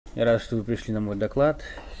Я рад, что вы пришли на мой доклад.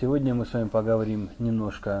 Сегодня мы с вами поговорим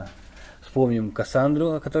немножко, вспомним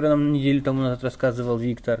Кассандру, о которой нам неделю тому назад рассказывал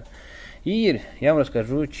Виктор. И я вам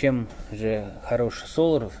расскажу, чем же хорош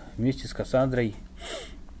Solr вместе с Кассандрой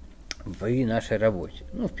в нашей работе.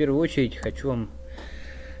 В первую очередь хочу вам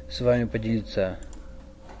с вами поделиться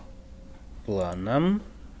планом.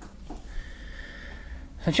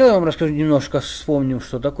 Сначала я вам расскажу немножко, вспомним,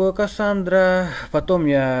 что такое Кассандра. Потом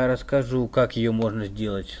я расскажу, как ее можно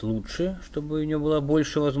сделать лучше, чтобы у нее было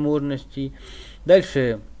больше возможностей.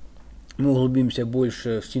 Дальше мы углубимся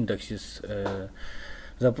больше в синтаксис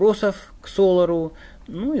запросов к Solr.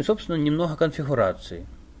 Ну и, собственно, немного конфигурации.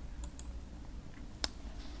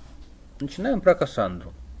 Начинаем про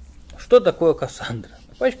Кассандру. Что такое Кассандра?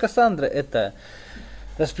 Значит, Кассандра — это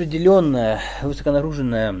распределенная,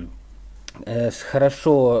 высоконагруженная,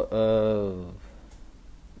 хорошо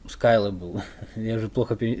scalable, я уже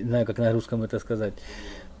плохо знаю, как на русском это сказать,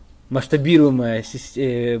 масштабируемая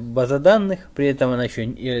база данных, при этом она еще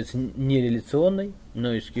является не реляционной,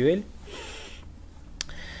 но SQL.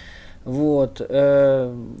 Вот.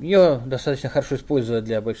 Ее достаточно хорошо использовать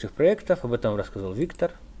для больших проектов, об этом рассказал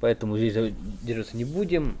Виктор, поэтому здесь задерживаться не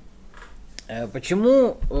будем.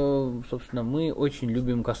 Почему, собственно, мы очень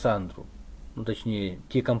любим Кассандру? Ну, точнее,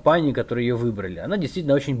 те компании, которые ее выбрали. Она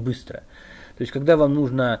действительно очень быстрая. То есть, когда вам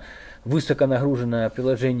нужно высоконагруженное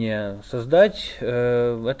приложение создать,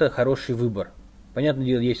 это хороший выбор. Понятное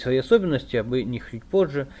дело, есть свои особенности, об них чуть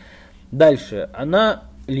позже. Дальше, она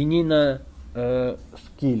линейно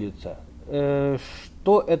скейлится.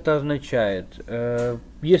 Что это означает?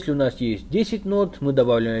 Если у нас есть 10 нод, мы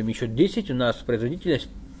добавляем еще 10, у нас производительность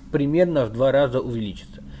примерно в 2 раза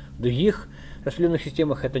увеличится. В других распределенных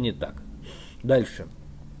системах это не так. Дальше.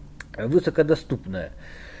 Высокодоступная.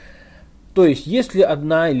 То есть, если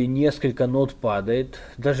одна или несколько нод падает,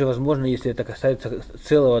 даже возможно, если это касается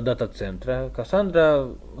целого дата-центра, Кассандра,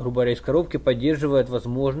 грубо говоря, из коробки поддерживает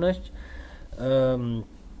возможность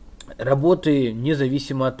работы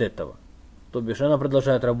независимо от этого. То бишь, она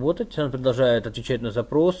продолжает работать, она продолжает отвечать на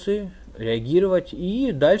запросы, реагировать,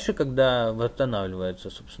 и дальше, когда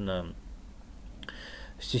восстанавливается, собственно,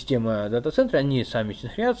 система дата-центра, они сами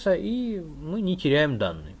синхронятся, и мы не теряем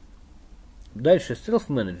данные. Дальше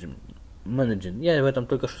self-managing. Я об этом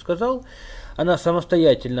только что сказал. Она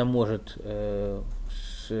самостоятельно может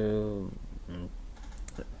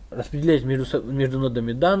распределять между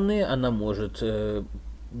нодами данные, она может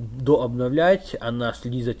дообновлять, она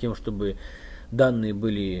следит за тем, чтобы данные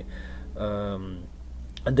были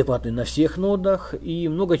адекватны на всех нодах, и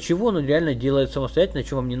много чего она реально делает самостоятельно, о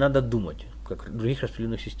чем вам не надо думать, как в других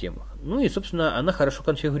распределенных системах. Ну и, собственно, она хорошо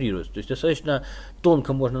конфигурируется. То есть достаточно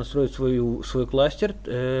тонко можно настроить свой кластер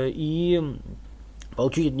и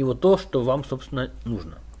получить от него то, что вам, собственно,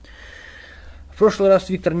 нужно. В прошлый раз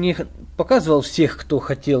Виктор не показывал всех, кто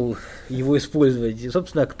хотел его использовать. И,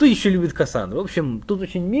 собственно, кто еще любит Кассандру. В общем, тут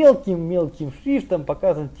очень мелким шрифтом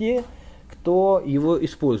показаны те, кто его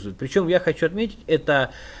использует. Причем я хочу отметить,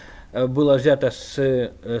 это было взято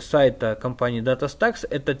с сайта компании DataStax.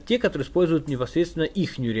 Это те, которые используют непосредственно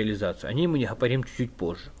ихнюю реализацию. О ней мы не поговорим чуть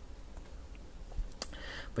позже.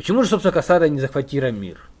 Почему же, собственно, Кассандра не захватила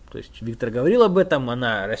мир? То есть Виктор говорил об этом,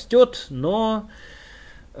 она растет, но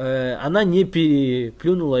она не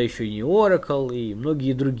переплюнула еще и Oracle и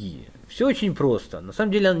многие другие. Все очень просто. На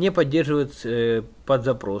самом деле она не поддерживает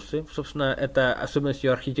подзапросы. Собственно, это особенность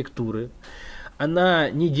ее архитектуры. Она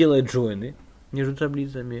не делает джойны между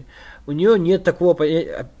таблицами. У нее нет такого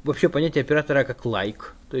вообще понятия оператора, как like.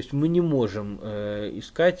 То есть мы не можем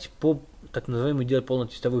искать по так называемый делать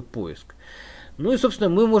полнотекстовой поиск. Ну и, собственно,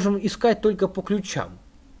 мы можем искать только по ключам.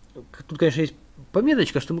 Тут, конечно, есть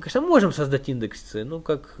пометочка, что мы, конечно, можем создать индексы, но,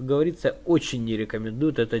 как говорится, очень не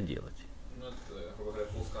рекомендуют это делать. Ну, это, грубо говоря,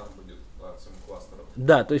 фуллскан будет по всем кластерам.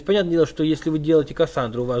 Да, то есть, понятное дело, что если вы делаете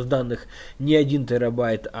Кассандру, у вас данных не 1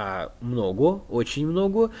 терабайт, а много, очень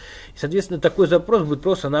много. И, соответственно, такой запрос будет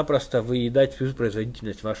просто-напросто выедать всю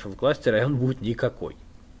производительность вашего кластера, и он будет никакой.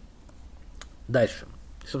 Дальше.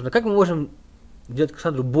 Собственно, как мы можем сделать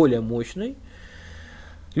Кассандру более мощной?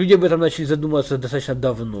 Люди об этом начали задумываться достаточно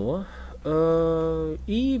давно.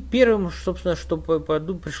 И первым, собственно, что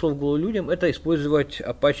пришло в голову людям, это использовать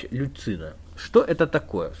Apache Lucina. Что это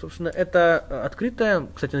такое? Собственно, это открытая,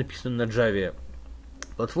 кстати, написана на Java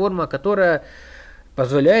платформа, которая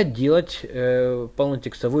позволяет делать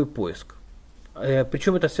полнотекстовой поиск.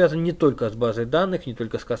 Причем это связано не только с базой данных, не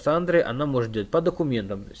только с Кассандрой, она может делать по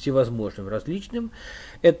документам всевозможным, различным.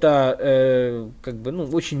 Это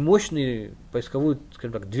очень мощный поисковой,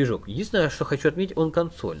 скажем так, движок. Единственное, что хочу отметить, он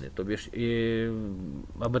консольный, то бишь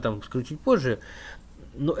об этом скажу чуть позже.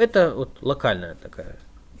 Но это вот локальная такая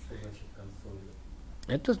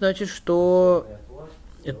Это значит, что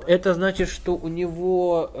это значит, что у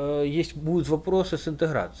него будут вопросы с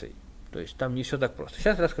интеграцией. То есть там не все так просто.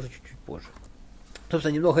 Сейчас расскажу чуть-чуть позже.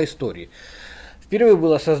 Собственно, немного истории. Впервые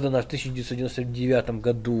была создана в 1999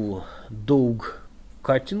 году Доуг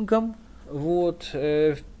Каттингом. Вот.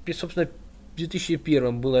 Собственно, в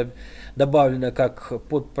 2001 было добавлено как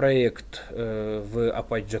подпроект в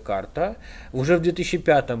Apache Jakarta. Уже в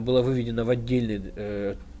 2005 было выведено в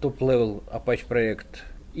отдельный топ-левел Apache проект.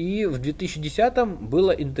 И в 2010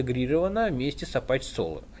 было интегрировано вместе с Apache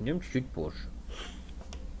Solr. О нем чуть-чуть позже.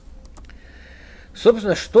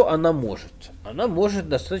 Собственно, что она может? Она может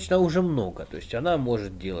достаточно уже много. То есть она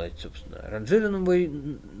может делать, собственно,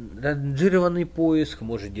 ранжированный поиск,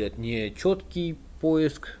 может делать нечеткий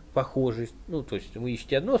поиск, похожий. Ну, то есть вы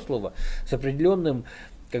ищете одно слово с определенным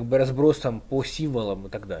как бы разбросом по символам и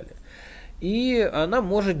так далее. И она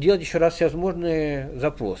может делать еще раз всевозможные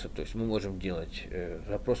запросы. То есть мы можем делать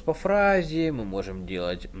запрос по фразе, мы можем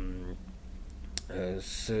делать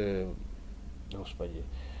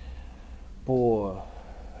по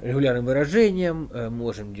регулярным выражениям,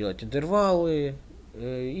 можем делать интервалы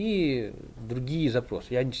и другие запросы.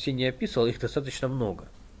 Я все не описывал, их достаточно много.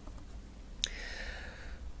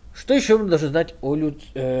 Что еще мы должны знать о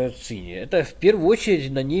Люцине? Это в первую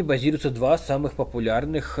очередь на ней базируются два самых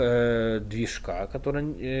популярных движка,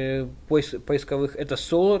 которые поисковых. Это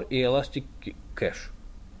Solr и Elastic Cache.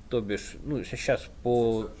 То бишь, ну, сейчас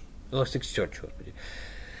по Elasticsearch, господи.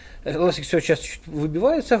 Elasticsearch сейчас чуть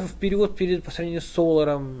выбивается вперед по сравнению с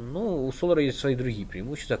Solr. Ну, у Solr есть свои другие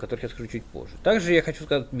преимущества, о которых я скажу чуть позже. Также я хочу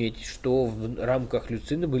отметить, что в рамках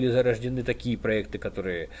Люцины были зарождены такие проекты,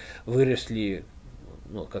 которые выросли,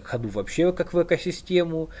 ну, как ходу вообще, как в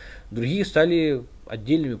экосистему. Другие стали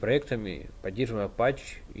отдельными проектами, поддерживаем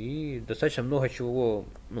Apache, и достаточно много чего,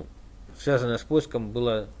 ну, связанное с поиском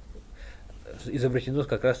было изобретено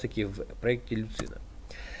как раз таки в проекте Люцина.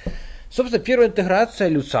 Собственно, первая интеграция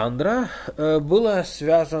Cassandra была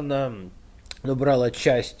связана, брала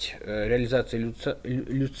часть реализации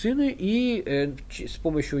Люцины и с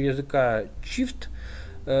помощью языка Shift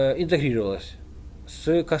интегрировалась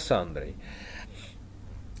с Кассандрой.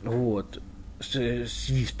 Вот.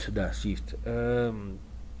 Swift, да, Swift.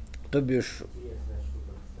 То бишь,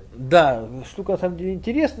 да, штука на самом деле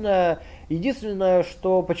интересная. Единственное,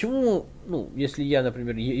 что почему, ну, если я,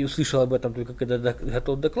 например, и услышал об этом только когда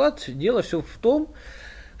готов доклад, дело все в том,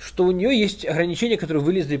 что у нее есть ограничения, которые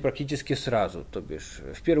вылезли практически сразу. То бишь,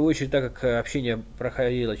 в первую очередь, так как общение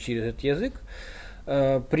проходило через этот язык,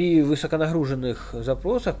 при высоконагруженных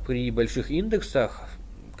запросах, при больших индексах,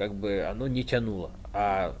 как бы оно не тянуло.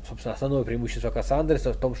 А, собственно, основное преимущество Кассандры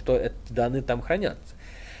в том, что эти данные там хранятся.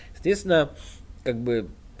 Соответственно, как бы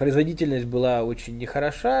производительность была очень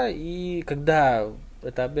нехороша, и когда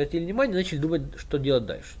это обратили внимание, начали думать, что делать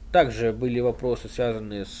дальше. Также были вопросы,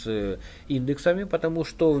 связанные с индексами, потому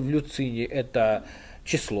что в Люцине это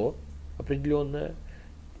число определенное,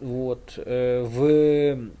 вот.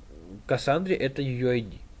 В Кассандре это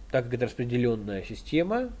UID. Так как это распределенная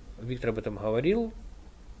система, Виктор об этом говорил,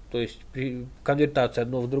 то есть при конвертации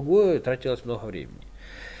одно в другое тратилось много времени.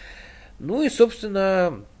 Ну и,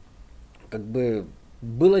 собственно, как бы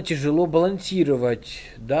было тяжело балансировать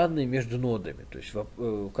данные между нодами. То есть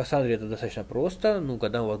в Кассандре это достаточно просто, но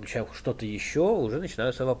когда мы подключаем что-то еще, уже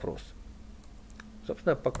начинаются вопросы.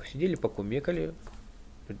 Собственно, сидели, покумекали,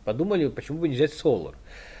 подумали, почему бы не взять Solr.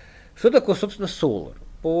 Что такое, собственно, Solr?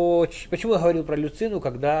 Почему я говорил про Люцину,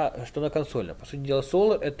 что она консольная? По сути дела,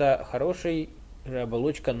 Solr это хорошая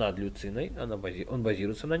оболочка над Люциной, он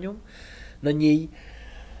базируется на ней.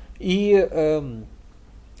 И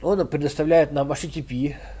он предоставляет нам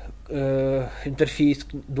HTTP интерфейс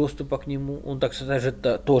доступа к нему. Он, так сказать,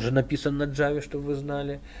 тоже написан на Java, чтобы вы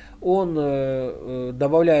знали. Он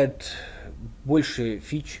добавляет больше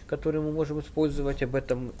фич, которые мы можем использовать. Об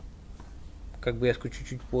этом как бы я скажу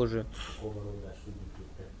чуть-чуть позже.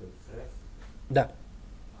 Да.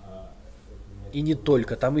 И не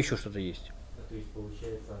только, там еще что-то есть. То есть,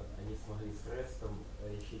 получается, они смогли с REST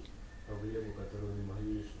решить проблему, которую не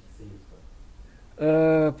могли решить с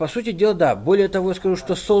Swift? По сути дела, да. Более того, я скажу,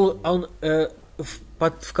 что Solr, он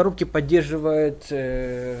в коробке поддерживает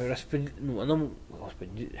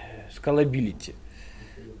scalability.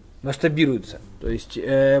 Масштабируется. То есть,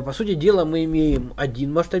 по сути дела, мы имеем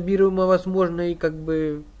один масштабируемый возможный как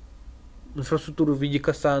бы инфраструктуру в виде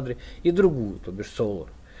Кассандры и другую, то бишь Solr.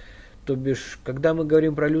 То бишь, когда мы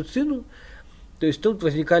говорим про Люцину, то есть тут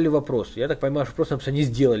возникали вопросы. Я так понимаю, что просто не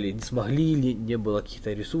сделали, не смогли, или не было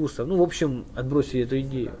каких-то ресурсов. Ну, в общем, отбросили эту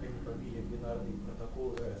идею.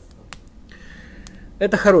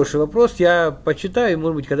 Это хороший вопрос. Я почитаю и,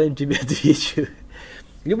 может быть, когда-нибудь тебе отвечу.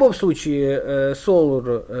 В любом случае,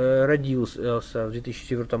 Solr родился в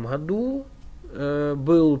 2004 году,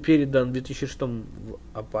 был передан в 2006 в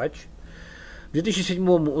Apache. В 2007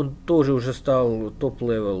 он тоже уже стал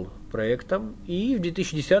топ-левел проектом, и в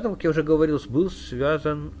 2010, как я уже говорил, был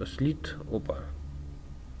связан с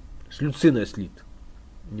Люциной Слит.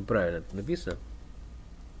 Неправильно это написано.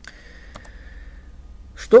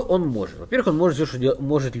 Что он может? Во-первых, он может все, что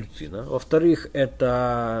может Люцина. Во-вторых,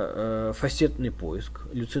 это фасетный поиск.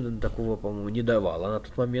 Люцина такого, по-моему, не давала на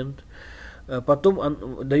тот момент. Потом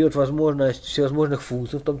он дает возможность всевозможных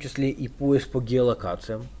функций, в том числе и поиск по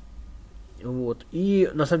геолокациям. Вот. И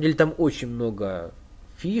на самом деле там очень много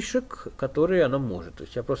фишек, которые она может. То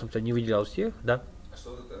есть я просто не выделял всех, да. А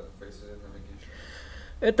что это Face Navigation?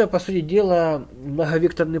 Это, по сути дела,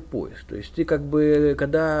 многовекторный поиск. То есть ты как бы,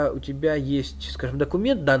 когда у тебя есть, скажем,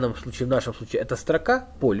 документ, в данном случае, в нашем случае, это строка,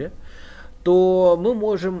 поле, то мы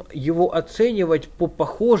можем его оценивать по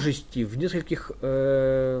похожести в нескольких,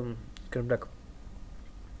 скажем так,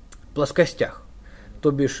 плоскостях.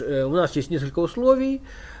 То бишь, у нас есть несколько условий,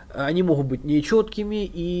 они могут быть нечеткими,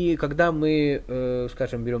 и когда мы,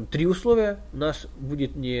 скажем, берем 3 условия, у нас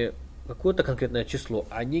будет не какое-то конкретное число,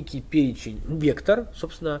 а некий перечень, вектор,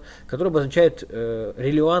 собственно, который обозначает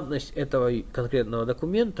релевантность этого конкретного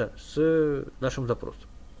документа с нашим запросом.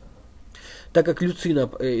 Так как Люцина,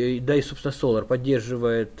 да и, собственно, Solr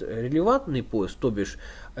поддерживает релевантный поиск, то бишь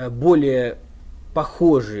более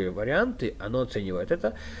похожие варианты, оно оценивает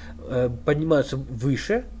это, поднимаются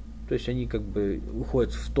выше, то есть они как бы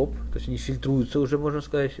уходят в топ, то есть они фильтруются уже, можно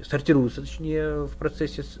сказать, сортируются, точнее, в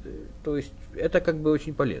процессе, то есть это как бы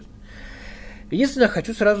очень полезно. Единственное,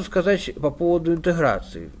 хочу сразу сказать по поводу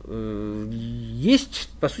интеграции. Есть,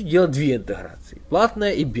 по сути дела, 2 интеграции,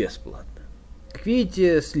 платная и бесплатная. Как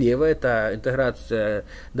видите, слева это интеграция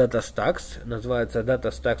DataStax, называется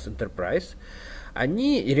DataStax Enterprise.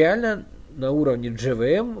 Они реально на уровне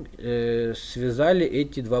JVM связали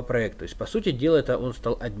эти 2 проекта. То есть, по сути дела, это он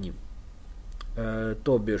стал одним.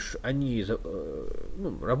 То бишь, они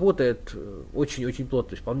работают очень-очень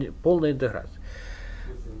плотно, то есть полная интеграция.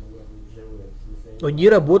 Они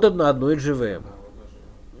работают на одной JVM.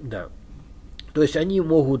 Да. То есть они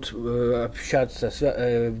могут общаться,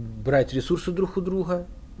 брать ресурсы друг у друга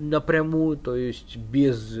напрямую, то есть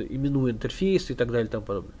без именуя интерфейса и так далее и тому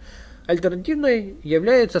подобное. Альтернативной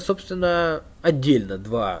является, собственно, отдельно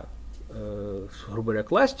 2, грубо говоря,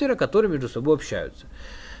 кластера, которые между собой общаются.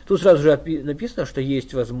 Тут сразу же написано, что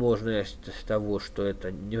есть возможность того, что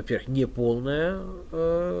это, во-первых, не полная,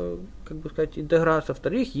 как бы сказать, интеграция,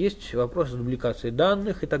 во-вторых, есть вопросы дубликации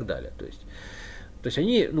данных и так далее. То есть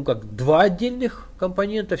они, как 2 отдельных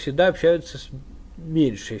компонента всегда общаются с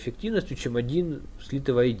меньшей эффективностью, чем один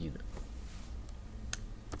слитый воедино.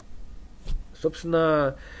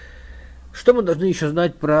 Собственно, что мы должны еще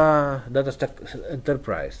знать про DataStax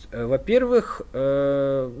Enterprise? Во-первых,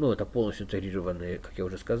 это полностью интегрированные, как я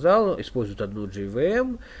уже сказал, используют одну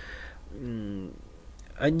JVM.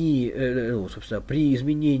 Они, собственно, при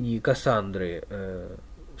изменении Кассандры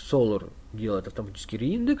Solr делает автоматический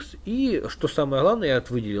реиндекс. И, что самое главное, я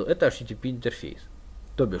выделил, это HTTP интерфейс.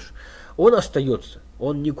 То бишь, он остается,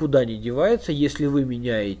 он никуда не девается, если вы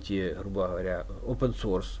меняете, грубо говоря, open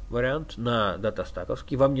source вариант на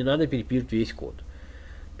датастаковский, вам не надо переписывать весь код.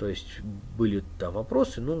 То есть были там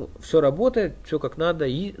вопросы, все работает, все как надо,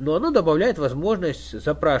 но оно добавляет возможность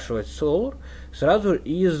запрашивать Solr сразу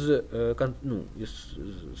из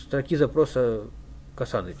строки запроса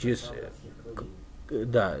Cassandra через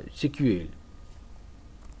SQL.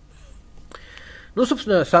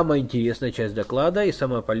 Собственно, самая интересная часть доклада и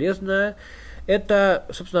самая полезная — это,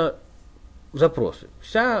 собственно, запросы.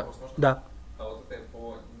 Да. А вот это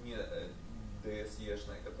по не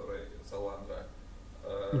DSE-шной, которая Cassandra,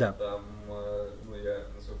 да. Там, я,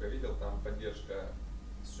 насколько видел, там поддержка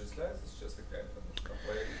осуществляется сейчас какая-то, потому что там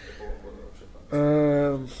проект какого года вообще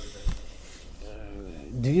там?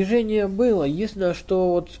 Движение было, единственное, что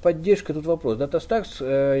вот с поддержкой тут вопрос.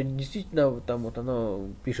 DataStax действительно там вот оно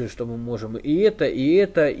пишет, что мы можем и это,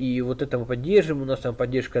 и вот это мы поддержим. У нас там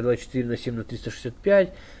поддержка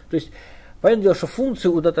 24/7/365. То есть, понятное дело, что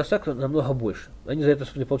функций у DataStax намного больше. Они за это,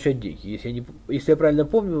 собственно, получают деньги. Если я правильно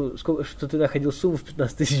помню, что ты находил сумму в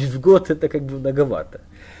 15 тысяч в год, это как бы многовато.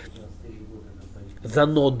 За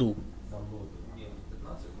ноду.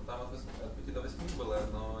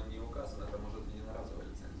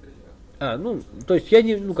 То есть я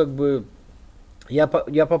не, я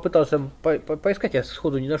попытался поискать, я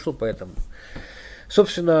сходу не нашел, поэтому.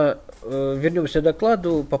 Собственно, вернемся к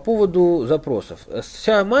докладу по поводу запросов.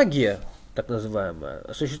 Вся магия, так называемая,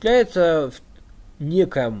 осуществляется в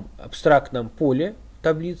неком абстрактном поле в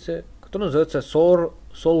таблице, которое называется Solr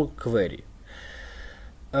Solr Query.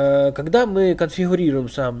 Когда мы конфигурируем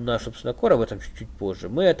сам наш, собственно, core, об этом чуть-чуть позже,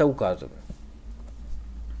 мы это указываем.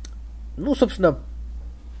 Ну, собственно,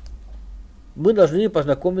 мы должны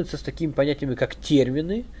познакомиться с такими понятиями, как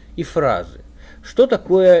термины и фразы. Что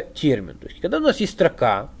такое термин? То есть, когда у нас есть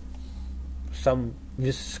строка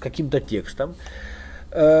с каким-то текстом,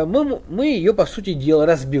 мы ее, по сути дела,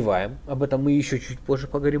 разбиваем, об этом мы еще чуть позже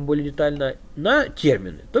поговорим более детально, на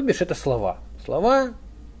термины, то бишь это слова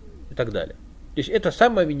и так далее. То есть это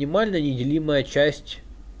самая минимальная неделимая часть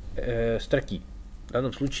строки. В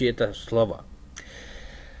данном случае это слова.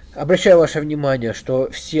 Обращаю ваше внимание, что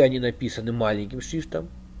все они написаны маленьким шрифтом.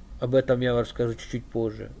 Об этом я вам расскажу чуть-чуть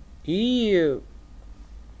позже. И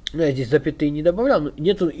я здесь запятые не добавлял, но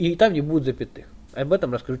нету, и там не будет запятых. Об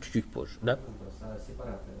этом расскажу чуть-чуть позже. Да?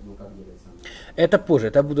 Это позже,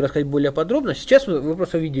 это я буду рассказать более подробно. Сейчас вы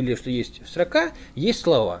просто видели, что есть строка, есть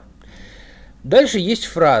слова. Дальше есть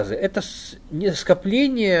фразы. Это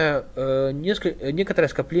скопление, некоторое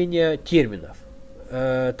скопление терминов.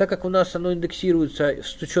 Так как у нас оно индексируется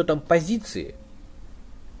с учетом позиции,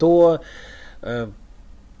 то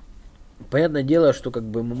понятное дело, что как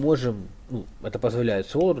бы мы можем, это позволяет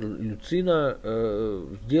Solr, Lucina,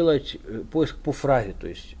 сделать поиск по фразе, то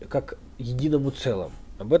есть как единому целому.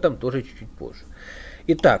 Об этом тоже чуть-чуть позже.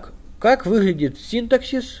 Итак, как выглядит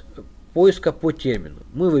синтаксис поиска по термину?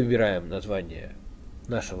 Мы выбираем название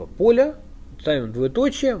нашего поля, ставим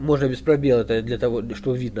двоеточие, можно без пробела, это для того,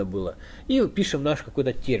 чтобы видно было, и пишем наш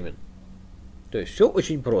какой-то термин. То есть все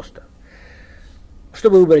очень просто.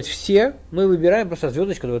 Чтобы выбрать все, мы выбираем просто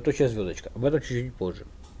звездочка, двоеточие, звездочка. Об этом чуть-чуть позже.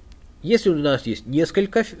 Если у нас есть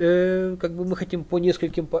несколько, как бы мы хотим по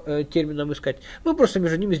нескольким терминам искать, мы просто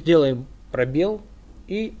между ними сделаем пробел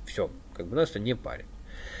и все. Как бы нас это не парит.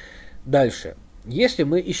 Дальше. Если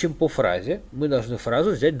мы ищем по фразе, мы должны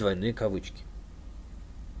фразу взять двойные кавычки.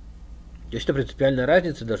 То есть это принципиальная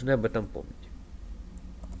разница, должны об этом помнить.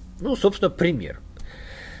 Ну, собственно, пример.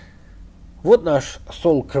 Вот наш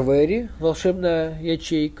Solr Query, волшебная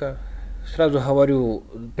ячейка. Сразу говорю,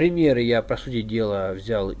 примеры я, по сути дела,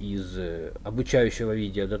 взял из обучающего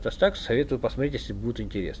видео DataStax. Советую посмотреть, если будет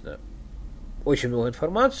интересно. Очень много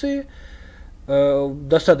информации,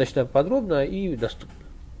 достаточно подробно и доступно.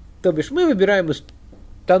 То бишь мы выбираем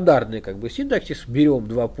стандартный как бы синтаксис, берем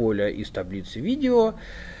два поля из таблицы видео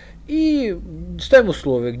и ставим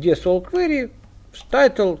условия, где Solr Query,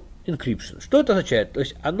 title, encryption. Что это означает? То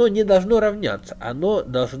есть оно не должно равняться, оно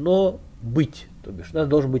должно быть. То бишь у нас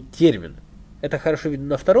должен быть термин. Это хорошо видно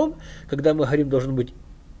на втором, когда мы говорим, должен быть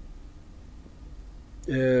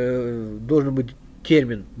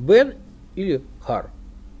термин ben или har.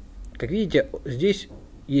 Как видите, здесь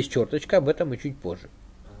есть черточка, об этом и чуть позже.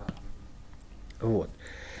 Вот.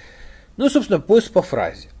 Ну, собственно, поиск по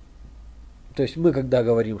фразе. То есть мы, когда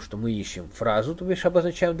говорим, что мы ищем фразу, то бишь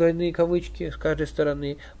обозначаем двойные кавычки с каждой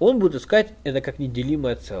стороны, он будет искать это как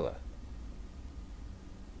неделимое целое.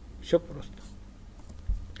 Все просто.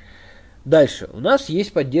 Дальше. У нас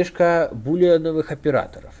есть поддержка булеановых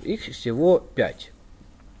операторов. Их всего 5.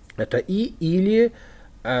 Это и, или,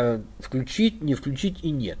 включить, не включить и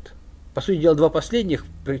нет. По сути дела, два последних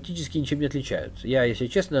практически ничем не отличаются. Я, если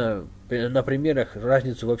честно, на примерах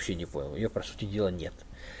разницу вообще не понял. Ее, по сути дела, нет.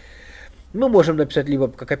 Мы можем написать либо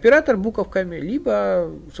как оператор буковками,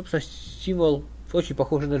 либо, собственно, символ очень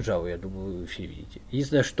похожий на Java, я думаю, вы все видите.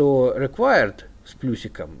 Единственное, что required с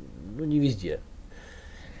плюсиком, не везде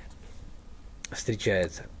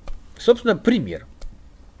встречается. Собственно, пример.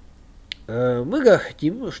 Мы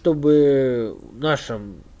хотим, чтобы в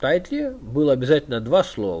нашем тайтле было обязательно два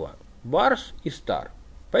слова. Vars и star.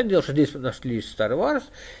 Понятное дело, что здесь нашли star и vars.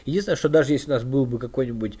 Единственное, что даже если у нас был бы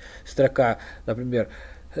какой-нибудь строка, например,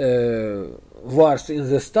 vars in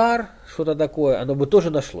the star, что-то такое, оно бы тоже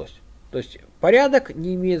нашлось. То есть порядок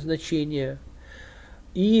не имеет значения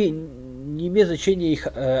и не имеет значения их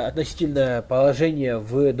относительное положение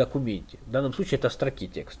в документе. В данном случае это строки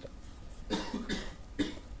текста.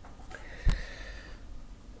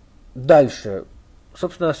 Дальше.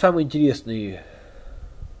 Собственно, самый интересный...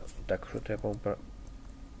 Так, что-то я, по-моему,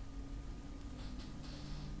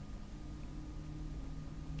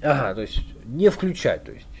 Ага, то есть не включать.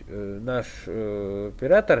 То есть наш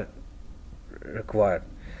оператор required.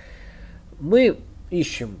 Мы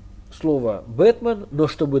ищем слово Бэтмен, но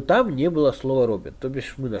чтобы там не было слова Робин. То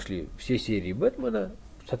бишь мы нашли все серии Бэтмена,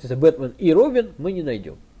 соответственно, Бэтмен и Робин мы не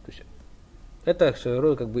найдем. То есть это своего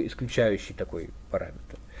рода как бы исключающий такой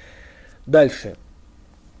параметр. Дальше.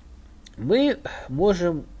 Мы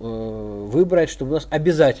можем выбрать, что у нас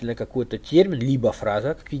обязательно какой-то термин, либо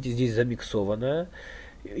фраза, как видите, здесь замиксованная,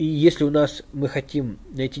 И если у нас мы хотим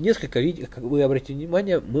найти несколько, видите, как вы обратите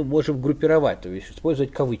внимание, мы можем группировать, то есть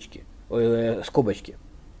использовать кавычки, скобочки.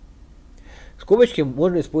 Скобочки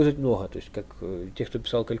можно использовать много, то есть как те, кто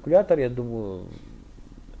писал калькулятор, я думаю,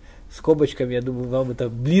 скобочками, я думаю, вам это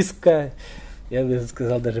близко, я бы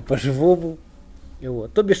сказал даже по-живому.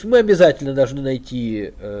 Вот. То бишь мы обязательно должны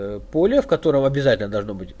найти поле, в котором обязательно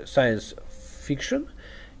должно быть science fiction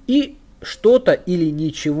и что-то или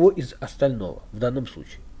ничего из остального в данном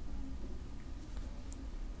случае.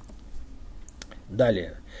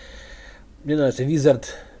 Далее. Мне нравится Wizard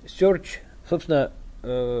Search. Собственно,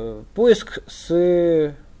 поиск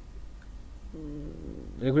с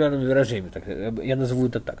регулярными выражениями, так, я назову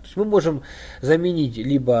это так. То есть мы можем заменить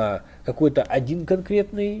либо какой-то один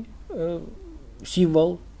конкретный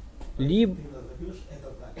символ, либо... Ты назовешь это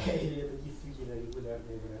так, или это действительно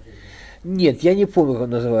регулярные выражения? Нет, я не помню, как он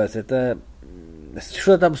называется. Это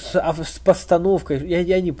что там с постановкой,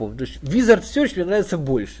 я не помню. То есть Wizard Search мне нравится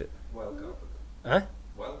больше. Wildcard. А?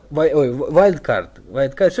 Wildcard. Wildcard.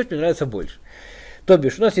 Wildcard Search мне нравится больше. То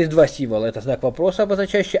бишь, у нас есть два символа. Это знак вопроса,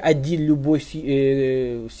 обозначающий один любой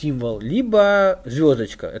символ, либо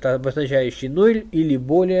звездочка. Это обозначающий 0 или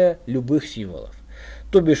более любых символов.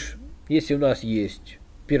 То бишь, если у нас есть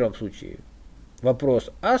в первом случае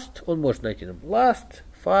вопрос asked, он может найти нам last,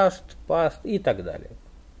 fast, past и так далее.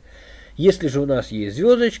 Если же у нас есть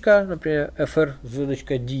звездочка, например, fr,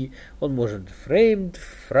 звездочка d, он может framed,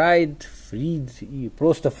 fried, freed и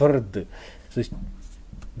просто fred. То есть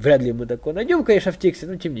вряд ли мы такое найдем, конечно, в тексте,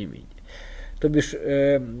 но тем не менее. То бишь,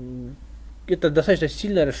 это достаточно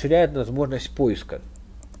сильно расширяет возможность поиска.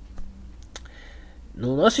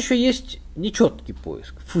 Но у нас еще есть нечеткий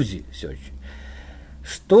поиск, fuzzy search.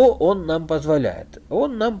 Что он нам позволяет?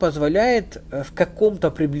 Он нам позволяет в каком-то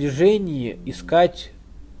приближении искать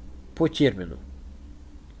по термину.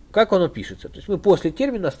 Как оно пишется? То есть мы после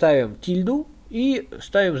термина ставим тильду и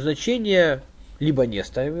ставим значение, либо не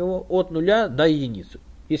ставим его, от 0 до единицы.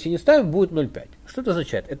 Если не ставим, будет 0,5. Что это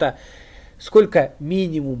означает? Это сколько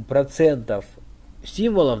минимум процентов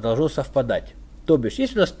символов должно совпадать. То бишь,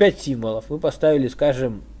 если у нас 5 символов, мы поставили,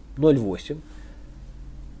 скажем, 0,8,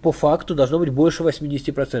 по факту должно быть больше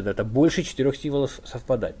 80%. Это больше 4 символов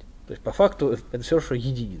совпадать. То есть, по факту, это все, что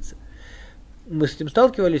единица. Мы с этим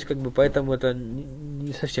сталкивались, поэтому это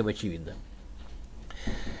не совсем очевидно.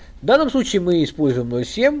 В данном случае мы используем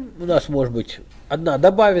 0,7. У нас может быть одна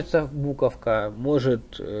добавится буковка,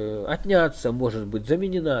 может отняться, может быть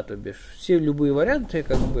заменена. То бишь, все любые варианты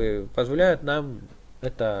позволяют нам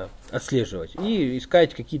это отслеживать и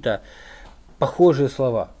искать какие-то похожие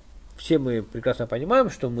слова. Все мы прекрасно понимаем,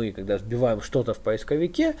 что мы, когда сбиваем что-то в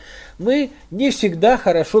поисковике, мы не всегда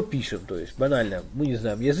хорошо пишем. То есть, банально, мы не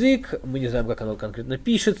знаем язык, мы не знаем, как оно конкретно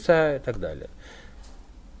пишется и так далее.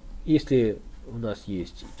 Если у нас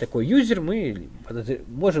есть такой юзер, мы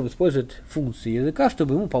можем использовать функции языка,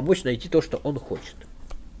 чтобы ему помочь найти то, что он хочет.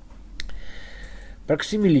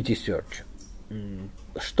 Proximity Search.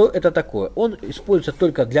 Что это такое? Он используется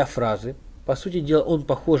только для фразы. По сути дела, он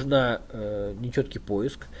похож на нечеткий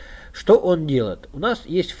поиск. Что он делает? У нас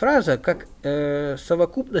есть фраза как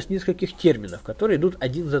совокупность нескольких терминов, которые идут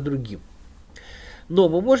один за другим. Но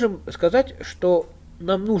мы можем сказать, что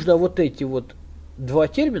нам нужно вот эти вот два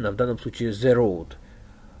термина, в данном случае the road,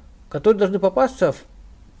 которые должны попасться в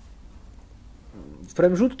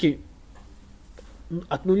промежутке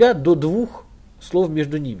от 0 до 2 слов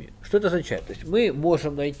между ними. Что это означает? То есть мы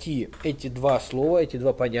можем найти эти два слова, эти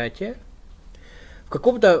два понятия в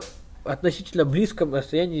каком-то относительно близком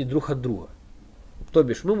расстоянии друг от друга. То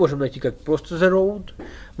бишь мы можем найти как просто the road,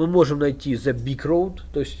 мы можем найти the big road,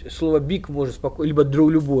 то есть слово big может спокойно, либо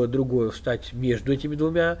любое другое встать между этими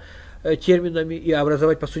двумя терминами и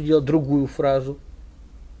образовать, по сути дела, другую фразу.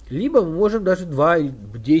 Либо мы можем даже 2 или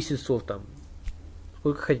 10 слов там,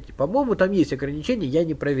 сколько хотите. По-моему, там есть ограничения, я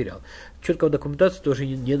не проверял. Четко в документации тоже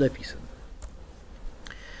не написано.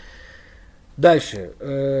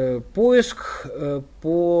 Дальше. Поиск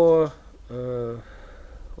по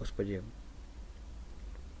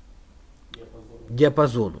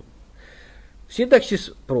диапазону.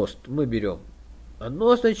 Синтаксис прост. Мы берем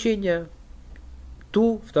одно значение,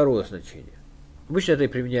 второе значение. Обычно это и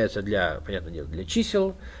применяется для, понятное дело, для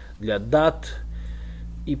чисел, для дат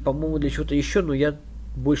и, по-моему, для чего-то еще, но я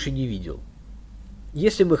больше не видел.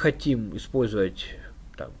 Если мы хотим использовать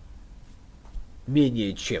там,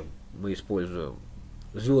 менее чем мы используем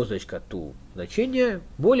звездочка значение,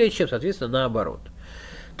 более чем, соответственно, наоборот.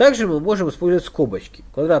 Также мы можем использовать скобочки.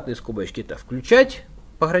 Квадратные скобочки это включать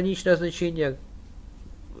пограничное значение,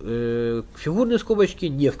 фигурные скобочки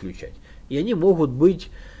не включать. И они могут быть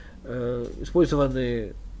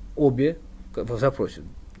использованы обе в запросе.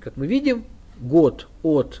 Как мы видим, год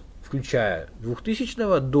от включая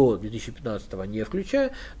 2000 до 2015 не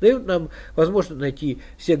включая, дают нам возможность найти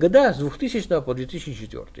все года с 2000 по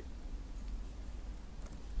 2004.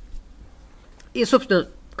 И, собственно,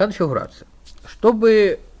 конфигурация.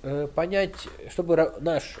 Чтобы понять, чтобы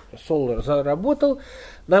наш Solr заработал,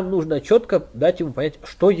 нам нужно четко дать ему понять,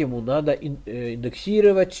 что ему надо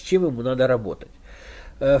индексировать, с чем ему надо работать.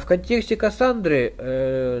 В контексте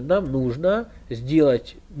Кассандры нам нужно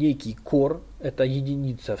сделать некий core, это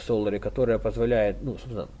единица в Solr, которая позволяет,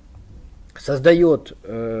 собственно, создает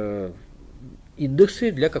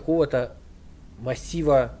индексы для какого-то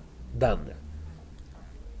массива данных.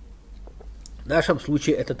 В нашем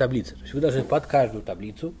случае это таблица. То есть вы должны под каждую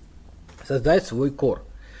таблицу создать свой core.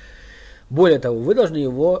 Более того, вы должны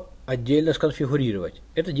его отдельно сконфигурировать.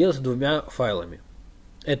 Это делается двумя файлами.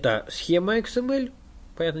 Это схема XML,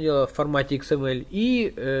 понятное дело, в формате XML,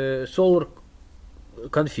 и Solr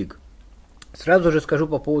config. Сразу же скажу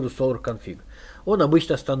по поводу Solr config. Он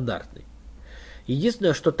обычно стандартный.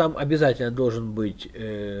 Единственное, что там обязательно должен быть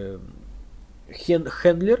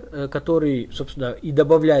хендлер, который, собственно, и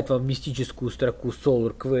добавляет вам мистическую строку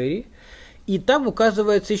Solr query. И там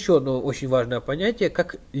указывается еще одно очень важное понятие,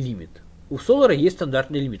 как лимит. У Solr есть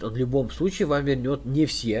стандартный лимит. Он в любом случае вам вернет не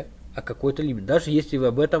все, а какой-то лимит. Даже если вы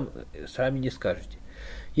об этом сами не скажете.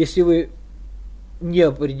 Если вы не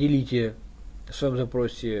определите в своем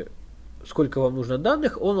запросе, сколько вам нужно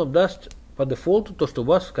данных, он вам даст по дефолту то, что у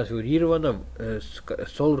вас сконфигурировано с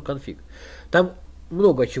Solr config. Там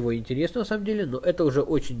много чего интересного на самом деле, но это уже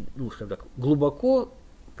очень, скажем так, глубоко,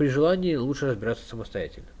 при желании лучше разбираться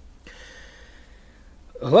самостоятельно.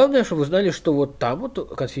 Главное, чтобы вы знали, что вот там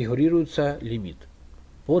вот конфигурируется лимит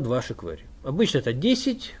под ваши query. Обычно это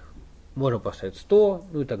 10, можно поставить 100,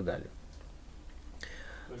 и так далее.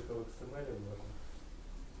 Только в XML можно?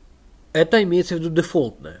 Это имеется в виду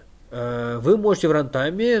дефолтное. Вы можете в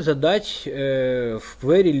рантайме задать в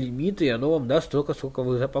query лимит, и оно вам даст столько, сколько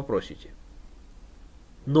вы попросите.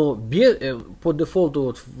 Но по дефолту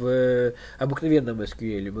вот в обыкновенном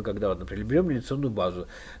SQL мы, когда, например, берем реляционную базу,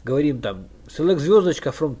 говорим там select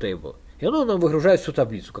звездочка from table, и оно нам выгружает всю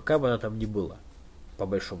таблицу, какая бы она там ни была, по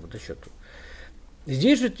большому-то счету.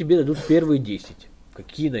 Здесь же тебе дадут первые 10,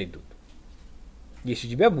 какие найдут. Если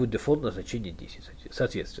у тебя будет дефолтное значение 10,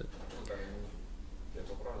 соответственно. Я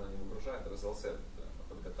поправлю, не выгружает, result set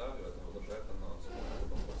подготавливает, но выгружает оно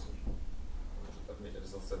потом просишь. Может отметить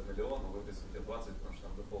result set миллион, но выписать где 20, потому что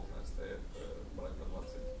там дефолтная стоит, брать на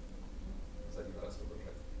 20 за один раз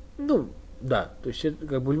выгружать. Да, то есть это,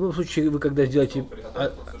 как бы в любом случае вы когда сделаете...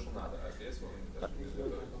 Приготовить все, что надо, а здесь вы даже не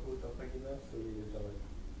сделаете. Какую-то пагинацию или давать?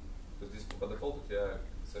 То есть здесь по дефолту у тебя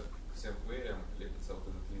к всем query'ам лепится вот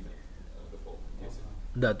этот лимит дефолт 10.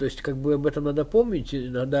 Да, то есть как бы об этом надо помнить.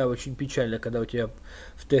 Иногда очень печально, когда у тебя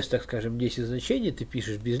в тестах, скажем, 10 значений, ты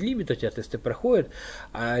пишешь без лимита, у тебя тесты проходят,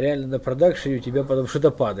 а реально на продакшене у тебя потом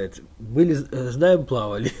что-то падает. Знаем,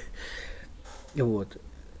 плавали. Вот.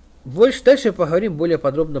 Дальше поговорим более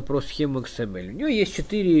подробно про схему XML. У нее есть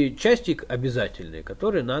 4 части обязательные,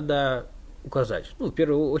 которые надо указать. В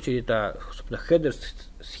первую очередь это, собственно, header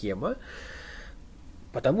схема,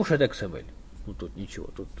 потому что это XML. Тут ничего.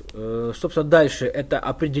 Собственно, дальше это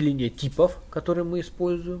определение типов, которые мы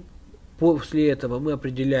используем. После этого мы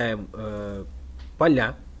определяем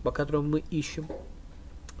поля, по которым мы ищем,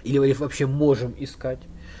 или вообще можем искать.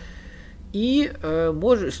 И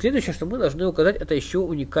следующее, что мы должны указать, это еще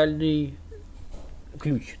уникальный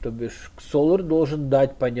ключ. То бишь, Solr должен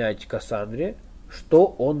дать понять Кассандре, что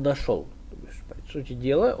он нашел. То бишь, по сути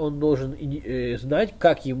дела, он должен знать,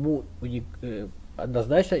 как ему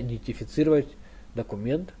однозначно идентифицировать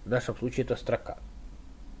документ. В нашем случае это строка.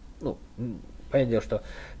 Понятное дело, что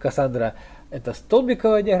Кассандра это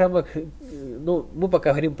столбиковая диаграмма, мы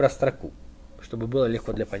пока говорим про строку, чтобы было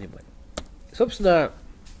легко для понимания. Собственно,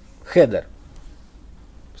 хедер.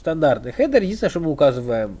 Стандартный хедер. Единственное, что мы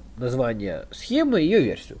указываем название схемы и ее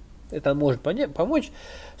версию. Это может помочь,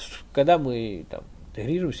 когда мы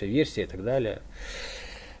интегрируемся, версия и так далее.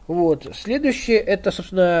 Следующее, это,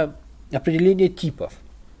 собственно, определение типов.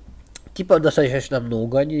 Типов достаточно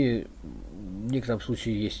много. Они в некотором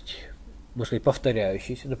случае есть, можно сказать,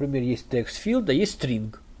 повторяющиеся. Например, есть text field, а есть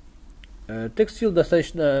string. Text field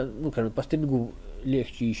достаточно, по стрингу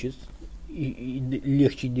легче ищет и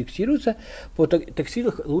легче индексируется, по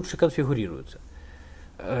текстилу лучше конфигурируется.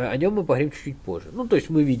 О нем мы поговорим чуть-чуть позже. То есть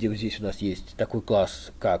мы видим, здесь у нас есть такой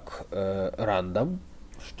класс, как random.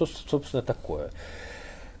 Что, собственно, такое?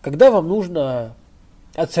 Когда вам нужно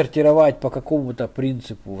отсортировать по какому-то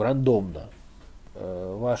принципу рандомно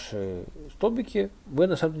ваши столбики, вы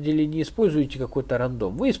на самом деле не используете какой-то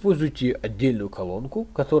рандом. Вы используете отдельную колонку,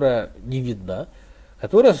 которая не видна,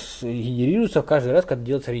 которая генерируется каждый раз, когда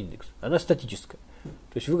делается реиндекс. Она статическая.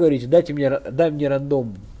 То есть вы говорите, дай мне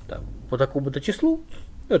рандом там, по такому-то числу.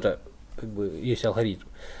 Это как бы есть алгоритм.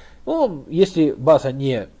 Он, если база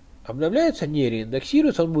не обновляется, не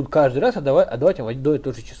реиндексируется, он будет каждый раз отдавать вам одно и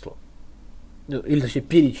то же число. Ну, или точнее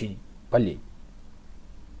перечень полей.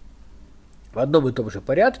 В одном и том же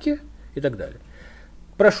порядке и так далее.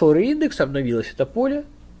 Прошел реиндекс, обновилось это поле,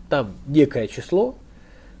 там некое число,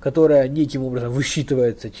 которое неким образом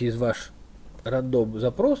высчитывается через ваш рандом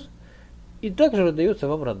запрос, и также выдается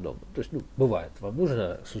вам рандом. То есть, бывает, вам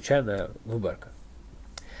нужна случайная выборка.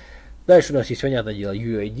 Дальше у нас есть, понятное дело,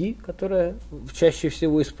 UID, которая чаще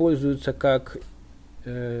всего используется как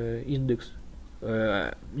индекс,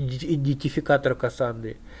 идентификатор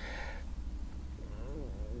Кассандры.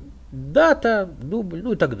 Дата,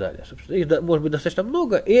 дубль, и так далее. Собственно, их может быть достаточно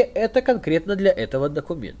много, и это конкретно для этого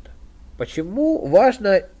документа. Почему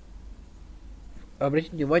важно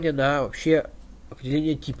обратить внимание на вообще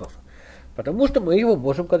определение типов? Потому что мы его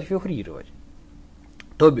можем конфигурировать.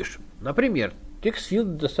 То бишь, например,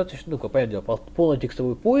 текст-филд достаточно, понятное дело, полный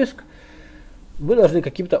текстовой поиск, мы должны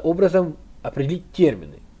каким-то образом определить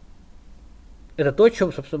термины. Это то, о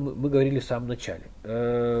чем, собственно, мы говорили в самом начале.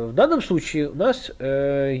 В данном случае у нас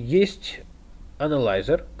есть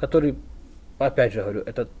анализер, который, опять же говорю,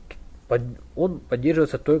 он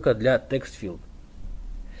поддерживается только для text-field,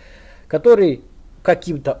 который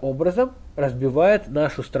каким-то образом разбивает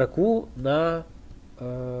нашу строку на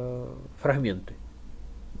фрагменты.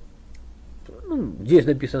 Здесь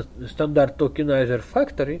написано стандарт tokenizer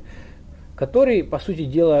factory, который, по сути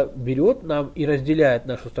дела, берет нам и разделяет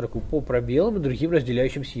нашу строку по пробелам и другим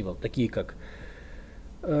разделяющим символам, такие как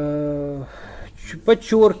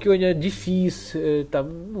подчеркивание, дефис,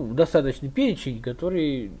 достаточный перечень,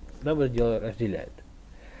 который нам это дело разделяет.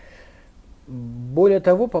 Более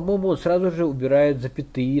того, по-моему, он сразу же убирает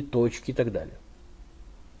запятые, точки и так далее.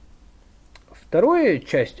 Вторая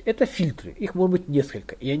часть – это фильтры. Их может быть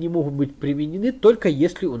несколько, и они могут быть применены только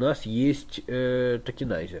если у нас есть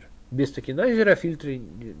токенайзер. Без токенайзера фильтры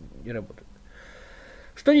не работают.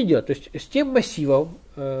 Что они делают? То есть с тем массивом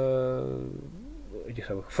этих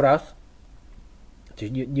самых фраз, то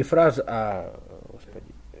есть не фраз,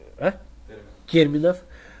 терминов,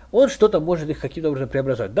 он что-то может их каким-то образом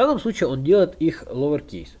преобразовать. В данном случае он делает их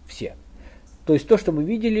lowercase, все. То есть то, что мы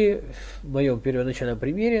видели в моем первоначальном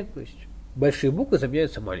примере, то есть большие буквы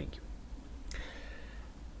заменяются маленькими.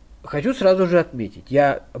 Хочу сразу же отметить,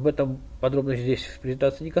 я об этом подробно здесь в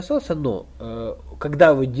презентации не касался, но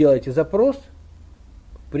когда вы делаете запрос,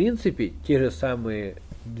 в принципе, те же самые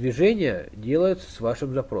движения делаются с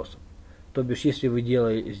вашим запросом. То бишь, если вы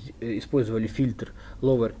использовали фильтр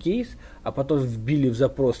lowercase, а потом вбили в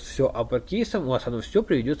запрос все uppercase, у вас оно все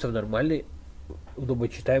приведется в нормальный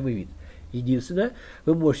удобочитаемый вид. Единственное,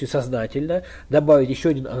 вы можете сознательно добавить еще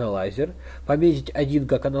один аналайзер, пометить один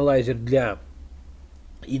как аналайзер для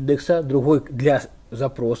индекса, другой для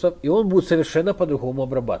запросов, и он будет совершенно по-другому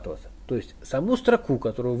обрабатываться. То есть саму строку,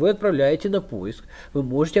 которую вы отправляете на поиск, вы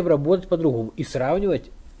можете обработать по-другому и сравнивать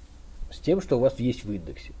с тем, что у вас есть в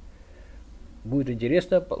индексе. Будет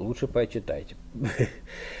интересно, лучше почитайте.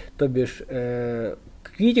 То бишь,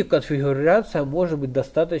 видите, конфигурация может быть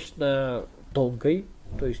достаточно тонкой,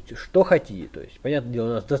 то есть, что хотите. То есть, понятное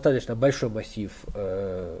дело, у нас достаточно большой массив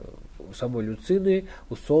у самой Люцины,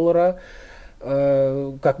 у Солара,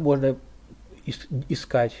 как можно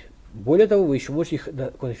искать. Более того, вы еще можете их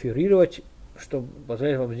конфигурировать, что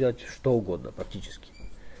позволяет вам сделать что угодно практически.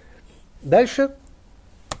 Дальше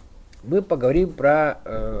мы поговорим про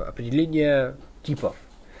определение типов,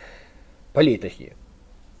 полей точнее.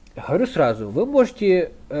 Говорю сразу, вы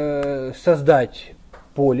можете создать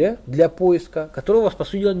поле для поиска, которого у вас, по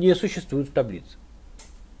сути дела, не существует в таблице.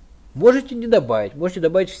 Можете не добавить, можете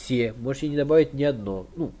добавить все, можете не добавить ни одно.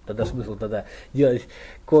 Тогда смысл делать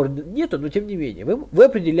core нету, но тем не менее. Вы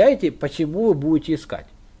определяете, почему вы будете искать.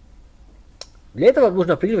 Для этого вам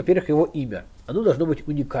нужно определить, во-первых, его имя. Оно должно быть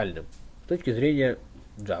уникальным с точки зрения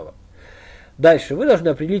Java. Дальше вы должны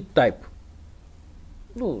определить type.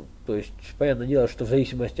 То есть, понятное дело, что в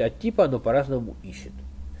зависимости от типа оно по-разному ищет.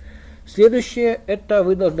 Следующее, это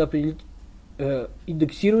вы должны определить,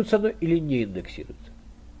 индексируется оно или не индексируется.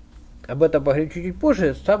 Об этом поговорим чуть-чуть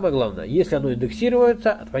позже. Самое главное, если оно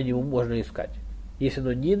индексируется, по нему можно искать. Если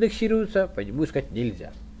оно не индексируется, по нему искать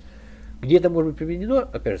нельзя. Где это может быть применено,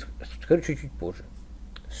 опять же, скажу чуть-чуть позже.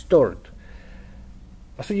 Stored.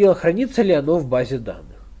 По сути дела, хранится ли оно в базе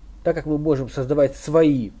данных? Так как мы можем создавать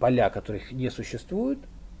свои поля, которых не существует,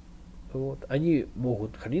 Вот. Они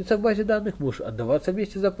могут храниться в базе данных, могут отдаваться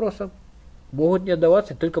вместе с запросом, могут не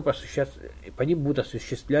отдаваться, только по ним будет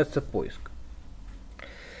осуществляться поиск.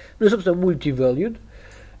 Ну и, собственно, multi-valued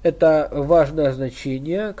 – это важное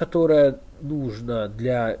значение, которое нужно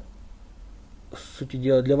для, сути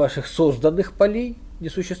дела, для ваших созданных полей,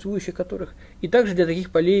 несуществующих которых, и также для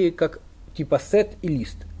таких полей, как типа set и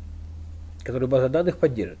list, которые база данных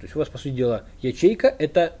поддерживает. То есть у вас, по сути дела, ячейка –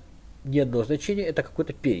 это не одно значение, это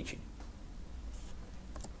какой-то перечень.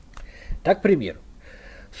 Так, пример.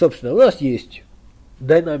 Собственно, у нас есть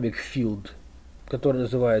dynamic field, который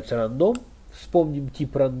называется random. Вспомним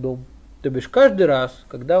тип random. То бишь, каждый раз,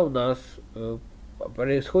 когда у нас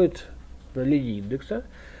происходит обновление индекса,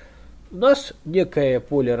 у нас некое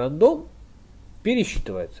поле random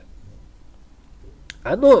пересчитывается.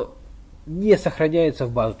 Оно не сохраняется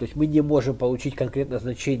в базу, то есть мы не можем получить конкретное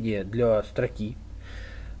значение для строки,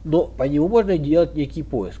 но по нему можно делать некий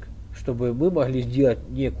поиск. Чтобы мы могли сделать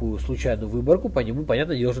некую случайную выборку, по нему,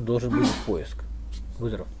 понятно, должен быть поиск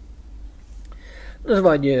вызовов.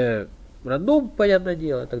 Название рандом, понятное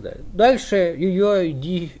дело, и так далее. Дальше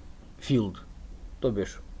UUID field. То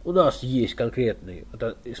бишь, у нас есть конкретный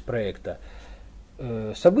из проекта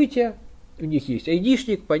события, у них есть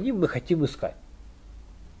айдишник, по ним мы хотим искать.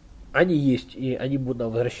 Они есть, и они будут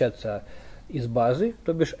нам возвращаться из базы,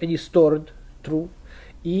 то бишь они stored true,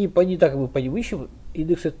 и по ним, так как мы по ним ищем,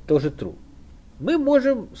 индекс это тоже true. Мы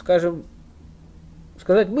можем, скажем,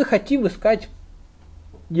 сказать, мы хотим искать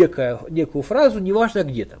некую фразу, неважно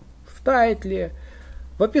где там, в тайтле,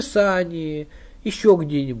 в описании, еще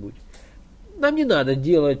где-нибудь. Нам не надо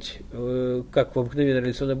делать, как в обыкновенной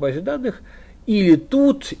реляционной базе данных, или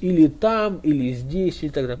тут, или там, или здесь, и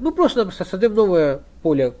так далее. Мы просто создаем новое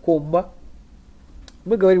поле комбо.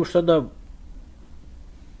 Мы говорим, что нам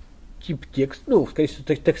тип текст, ну, скорее всего,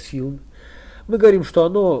 текст-филд. Мы говорим, что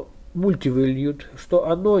оно multi-valued, что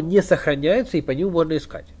оно не сохраняется и по нему можно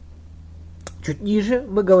искать. Чуть ниже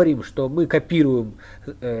мы говорим, что мы копируем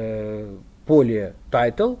поле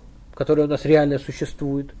title, которое у нас реально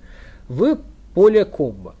существует, в поле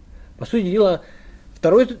комбо. По сути дела,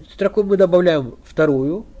 второй строкой мы добавляем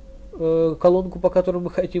вторую колонку, по которой мы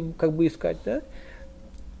хотим как бы искать, да?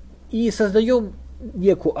 И создаем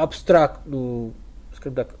некую абстрактную,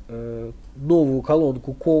 скажем так, новую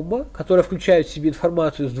колонку комбо, которая включает в себе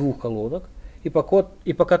информацию из двух колонок, и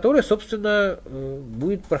по которой, собственно,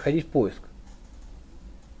 будет проходить поиск.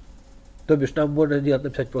 То бишь, нам можно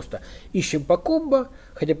написать просто ищем по комбо,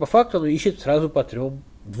 хотя по факту оно ищет сразу по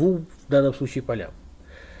двум в данном случае полям.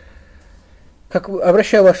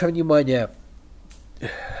 Обращаю ваше внимание,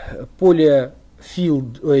 поле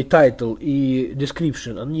field, title и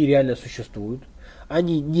description, они реально существуют.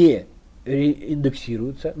 Они не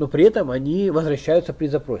индексируются, но при этом они возвращаются при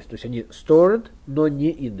запросе. То есть они stored, но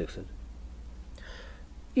не indexed.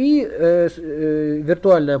 И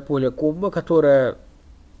виртуальное поле комбо, которое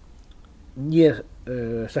не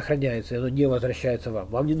сохраняется, оно не возвращается вам.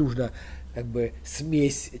 Вам не нужно как бы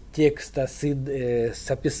смесь текста с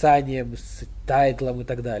описанием, с тайтлом и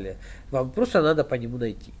так далее. Вам просто надо по нему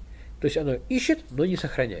найти. То есть оно ищет, но не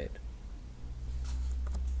сохраняет.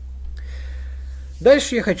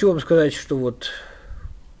 Дальше я хочу вам сказать, что вот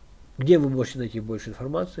где вы можете найти больше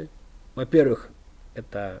информации. Во-первых,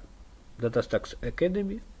 это DataStax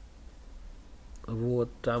Academy. Вот,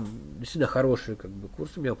 там действительно хорошие как бы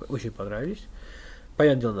курсы, мне очень понравились.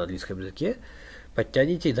 Понятное дело, на английском языке.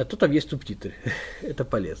 Подтяните, зато там есть субтитры. Это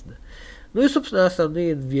полезно. Ну и, собственно,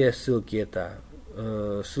 основные две ссылки это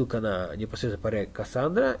ссылка на непосредственно проект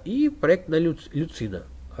Cassandra и проект на Lucina.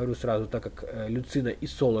 Говорю сразу, так как Lucina и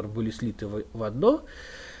Solr были слиты в одно,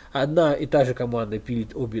 одна и та же команда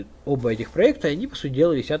пилит оба этих проекта, и они, по сути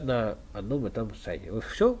дела, висят на одном и том сайте. Вы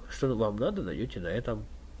все, что вам надо, найдете на этом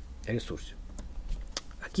ресурсе.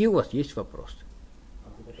 Какие у вас есть вопросы?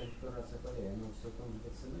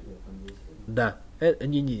 Да,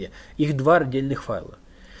 не. Их два отдельных файла.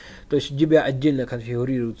 То есть у тебя отдельно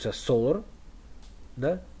конфигурируется Solr,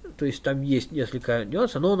 да? То есть там есть несколько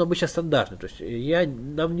нюансов, но он обычно стандартный. То есть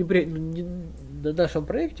на нашем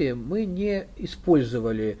проекте мы не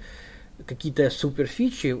использовали какие-то супер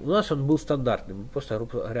фичи, у нас он был стандартный. Мы просто,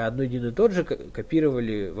 грубо говоря, одно единое и тот же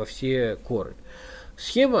копировали во все коры.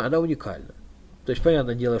 Схема, она уникальна. То есть,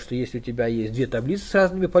 понятное дело, что если у тебя есть две таблицы с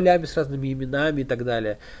разными полями, с разными именами и так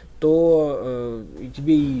далее, то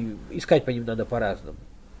тебе и искать по ним надо по-разному.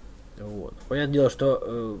 Вот. Понятное дело,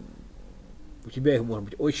 что у тебя их может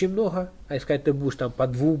быть очень много, а искать ты будешь там по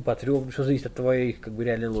двум, по трем, все зависит от твоей как бы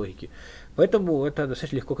реальной логики. Поэтому это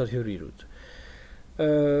достаточно легко конфигурируется.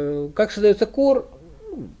 Как создается core?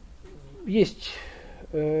 Есть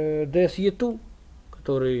DSE tool,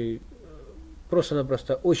 который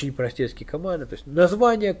просто-напросто очень простецкие команды. То есть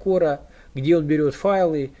название кора, где он берет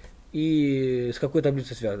файлы и с какой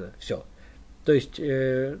таблицей связано. Все. То есть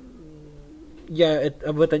я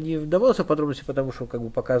об этом не вдавался в подробности, потому что как бы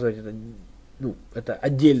показывать это, ну, это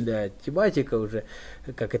отдельная тематика уже,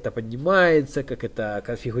 как это поднимается, как это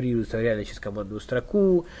конфигурируется реально через командную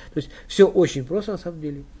строку. То есть все очень просто на самом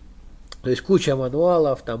деле. То есть куча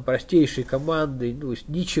мануалов, там простейшие команды, ну,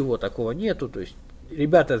 ничего такого нету. То есть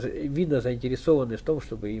ребята, видно, заинтересованы в том,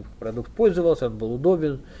 чтобы их продукт пользовался, он был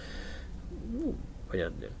удобен. Ну,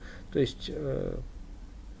 понятно. То есть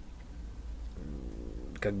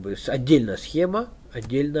как бы отдельная схема,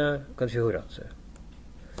 отдельная конфигурация.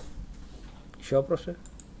 Еще вопросы?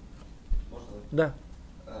 Можно? Да.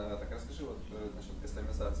 Так расскажи вот насчет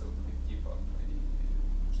кастомизации вот этих типов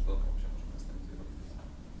и что там вообще можно кастомизировать.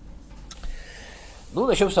 Ну,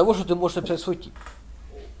 начнем с того, что ты можешь написать свой тип.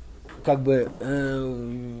 Как бы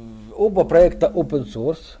оба проекта open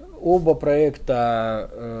source, оба проекта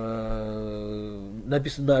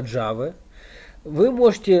написаны на Java. Вы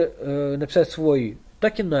можете написать свой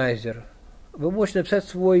токенайзер, вы можете написать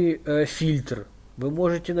свой фильтр, вы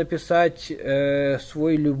можете написать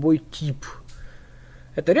свой любой тип.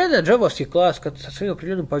 Это реально джавовский класс со своим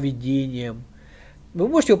определенным поведением. Вы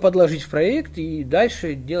можете его подложить в проект и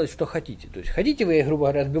дальше делать, что хотите. То есть хотите вы, грубо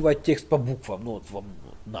говоря, разбивать текст по буквам, ну вот вам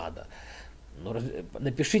надо. Но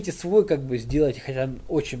напишите свой, как бы сделайте, хотя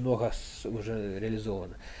очень много уже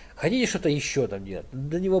реализовано. Хотите что-то еще там делать?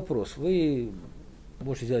 Да не вопрос. Вы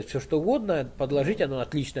можете сделать все, что угодно, подложить, оно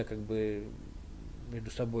отлично как бы между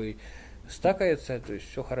собой стакается, то есть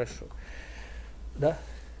все хорошо. Да?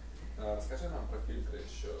 Расскажи нам про фильтры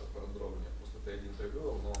еще подробнее. Просто ты один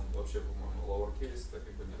привел, но он вообще, по-моему, lowercase, так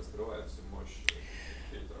как бы не раскрывает всю мощь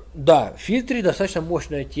фильтров. Да, фильтры достаточно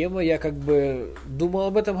мощная тема. Я как бы думал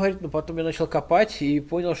об этом говорить, но потом я начал копать и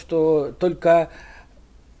понял, что только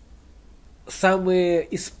самые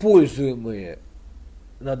используемые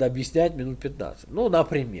надо объяснять минут 15. Ну,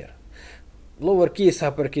 например, lowercase,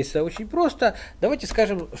 uppercase это очень просто. Давайте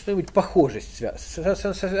скажем что-нибудь похожесть,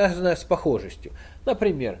 связанное с похожестью.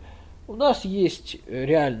 Например, у нас есть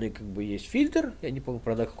реальный как бы есть фильтр, я не помню,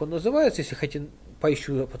 правда, как он называется, если хотите,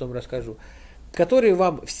 поищу, потом расскажу, который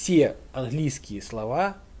вам все английские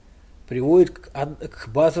слова приводит к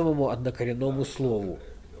базовому однокоренному слову.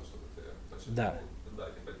 Да.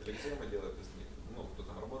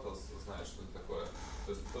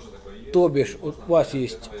 То бишь, у вас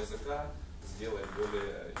есть...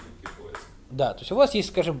 Да, то есть у вас есть,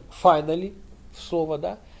 скажем, finally слово,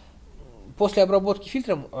 да. После обработки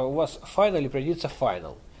фильтром у вас finally придется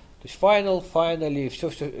final. То есть final, finally,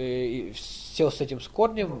 все с этим с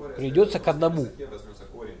корнем придется к одному.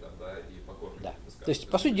 Да. То есть,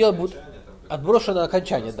 по сути дела, будет отброшено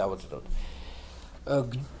окончание, да, вот это вот.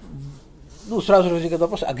 Ну, сразу же возникает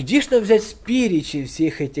вопрос, а где же нам взять перечень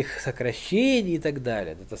всех этих сокращений и так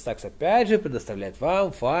далее? DataStax опять же предоставляет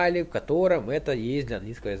вам файлы, в котором это есть для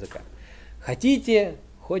английского языка. Хотите,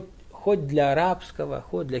 хоть для арабского,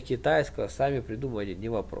 хоть для китайского, сами придумайте, не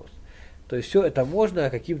вопрос. То есть все это можно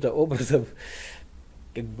каким-то образом,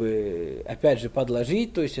 как бы, опять же,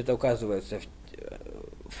 подложить, то есть это указывается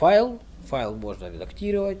в файл можно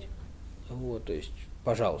редактировать, вот, то есть,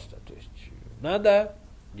 пожалуйста, то есть надо,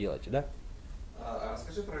 делайте, да? А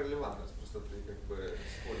расскажи про релевантность, просто ты как бы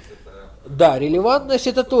используешь это... Да, релевантность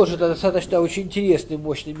это тоже достаточно очень интересный,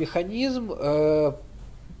 мощный механизм.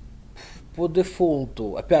 По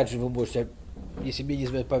дефолту, опять же, вы можете, если мне не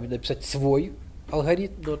изменяет память, написать свой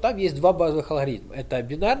алгоритм, но там есть два базовых алгоритма. Это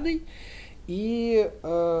бинарный и...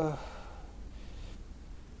 ну,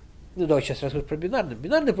 давайте сейчас расскажу про бинарный.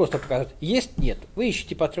 Бинарный просто показывает есть, нет. Вы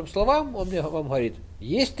ищете по 3 словам, он вам говорит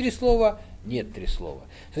есть 3 слова, нет 3 слова.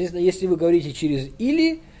 Соответственно, если вы говорите через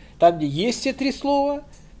или, там, где есть все 3 слова,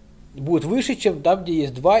 будет выше, чем там, где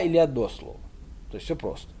есть 2 или 1 слово. То есть все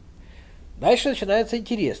просто. Дальше начинается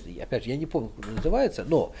интересный. Опять же, я не помню, как он называется,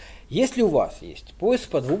 но если у вас есть поиск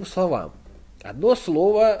по 2 словам, одно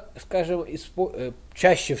слово, скажем,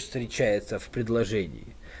 чаще встречается в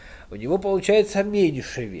предложении, у него получается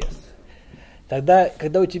меньше вес. Тогда,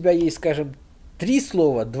 когда у тебя есть, скажем, 3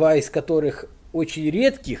 слова, 2 из которых очень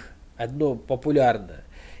редких, одно популярное,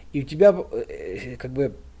 и у тебя как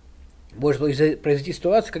бы может произойти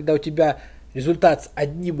ситуация, когда у тебя результат с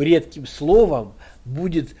одним редким словом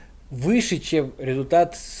будет выше, чем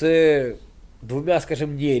результат с 2,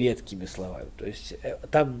 скажем, нередкими словами. То есть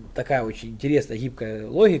там такая очень интересная, гибкая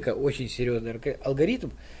логика, очень серьезный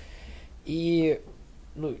алгоритм. И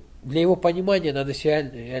ну, для его понимания надо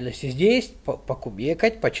реально здесь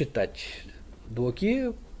покумекать, почитать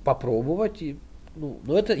доки, попробовать. И, ну,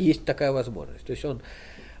 но это есть такая возможность. То есть он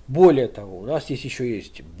Более того, у нас еще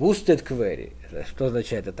есть boosted query. Что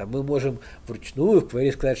означает это? Мы можем вручную в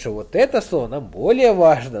query сказать, что вот это слово нам более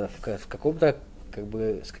важно в каком-то, как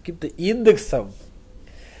бы, с каким-то индексом.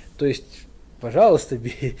 То есть, пожалуйста,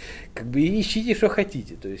 как бы ищите, что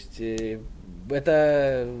хотите. То есть,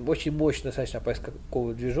 это очень мощный достаточно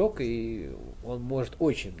поисковый движок, и он может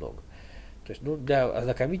очень много. То есть, ну, для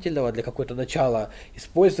ознакомительного, для какого-то начала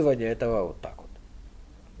использования этого вот так вот.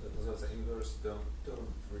 Это называется inverse term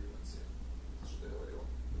frequency, что я говорил.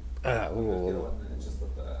 Конвертированная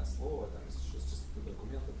частота слова, там сейчас частоты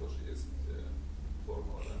документа тоже есть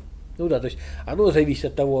формула, да? Ну да, то есть оно зависит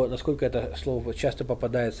от того, насколько это слово часто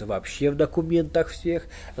попадается вообще в документах всех,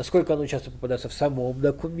 насколько оно часто попадается в самом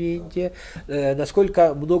документе,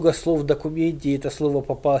 насколько много слов в документе, и это слово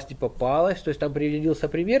попалось, не попалось. То есть там приводился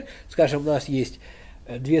пример, скажем, у нас есть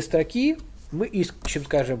две строки, мы ищем,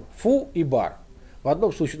 скажем, фу и бар. В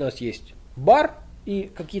одном случае у нас есть бар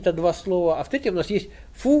и какие-то два слова, а в третьем у нас есть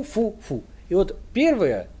фу, фу, фу. И вот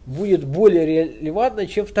первое будет более релевантно,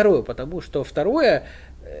 чем второе, потому что второе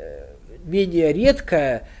менее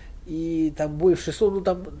редкое, и там больше слов, ну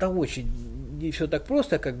там очень не все так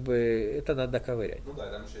просто, как бы это надо ковырять. Ну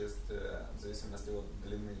да, там еще есть в зависимости от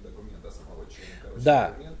длины документа самого члена. Короче, да.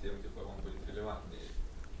 Документ, тем, типа, он будет релевантнее.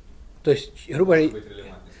 То есть, грубо говоря,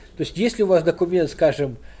 то есть, если у вас документ,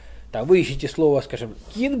 скажем, там вы ищете слово, скажем,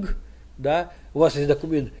 king, да, у вас есть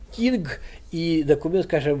документ king и документ,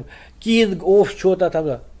 скажем, king of что-то там,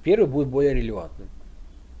 да, первый будет более релевантным.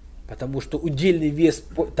 Потому что удельный вес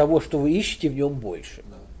того, что вы ищете, в нем больше.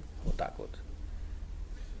 Да. Вот так вот.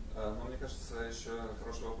 Но мне кажется, еще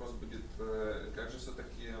хороший вопрос будет, как же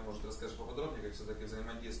все-таки, может, расскажешь поподробнее, как все-таки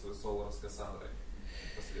взаимодействует Solr с Cassandra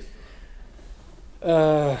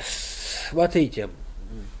непосредственно? Смотрите,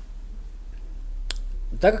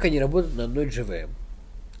 так как они работают на одной JVM,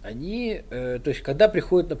 они, то есть, когда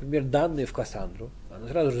приходят, например, данные в Cassandra, она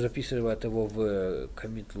сразу же записывает его в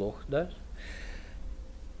commit log, да?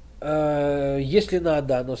 Если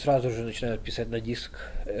надо, оно сразу же начинает писать на диск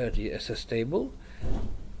SS-table,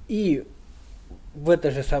 и в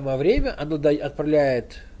это же самое время оно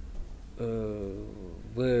отправляет в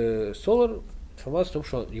Solr информацию о том,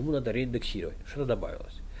 что ему надо реиндексировать, что-то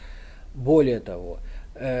добавилось. Более того,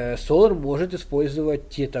 Solr может использовать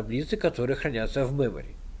те таблицы, которые хранятся в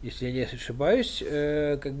memory. Если я не ошибаюсь,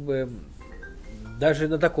 как бы даже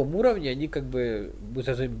на таком уровне они как бы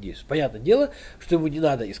взаимодействуют. Понятное дело, что ему не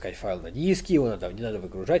надо искать файл на диске, его не надо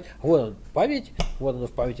выгружать. Вот он память, вот оно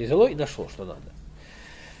в памяти взяло и нашло, что надо.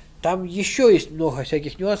 Там еще есть много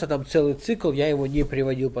всяких нюансов, там целый цикл, я его не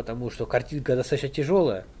приводил, потому что картинка достаточно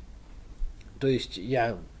тяжелая. То есть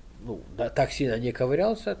я так сильно не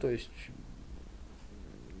ковырялся, то есть,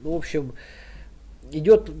 в общем,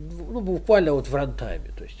 идет буквально вот в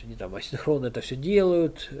рантайме, то есть они там асинхронно это все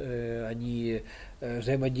делают, они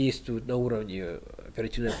взаимодействуют на уровне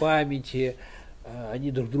оперативной памяти,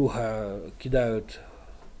 они друг друга кидают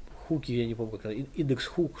хуки, я не помню, как это, индекс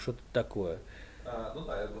хук, что-то такое. Ну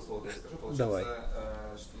да, я два слова скажу. Получается, давай.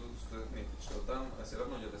 Что стоит отметить, что там все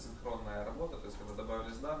равно идет асинхронная работа, то есть когда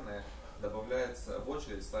добавились данные, добавляется в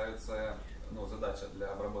очередь, ставится задача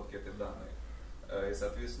для обработки этой данной. И,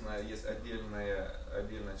 соответственно, есть отдельная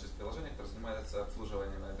часть приложения, которая занимается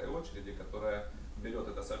обслуживанием этой очереди, которая берет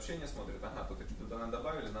это сообщение, смотрит, ага, тут какие-то данные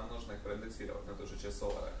добавили, нам нужно их проиндексировать на ту же часть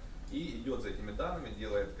Solr. И идет за этими данными,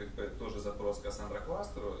 делает как бы тоже запрос к Cassandra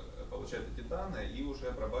кластеру, получает эти данные и уже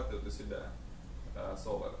обрабатывает у себя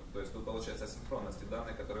Solr. То есть тут получается асинхронность. И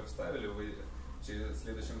данные, которые вставили, вы через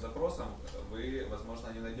следующим запросом вы,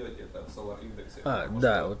 возможно, не найдете это в Solr индексе.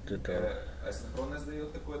 Да, вот это. Асинхронность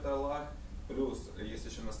дает какой-то лаг. Плюс есть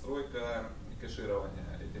еще настройка кэширования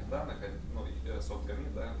этих данных,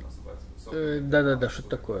 soft-commit, да, называется? Да, что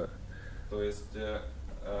такое. То есть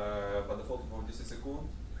по дефолту по 10 секунд,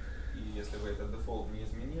 и если вы этот дефолт не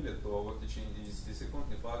изменили, то вы в течение 10 секунд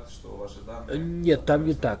не факт, что ваши данные... Нет, там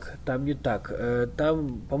не так.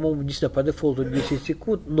 Там, по-моему, действительно по дефолту 10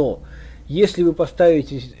 секунд, но если вы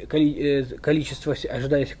поставите количество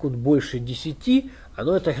ожидания секунд больше 10,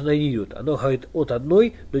 оно это игнорирует. Оно говорит от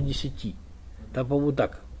 1 до 10. Там, по-моему,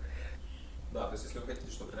 так. Да, то есть если вы хотите,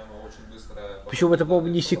 чтобы прямо очень быстро... Причем это, по-моему,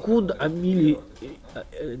 не секунда, а не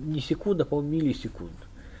секунда, по-моему, миллисекунд.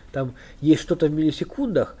 Там есть что-то в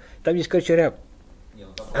миллисекундах, там есть, короче говоря,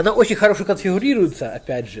 она очень хорошо конфигурируется,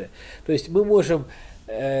 опять же. То есть мы можем,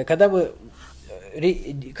 когда мы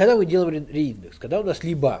делаем реиндекс, когда у нас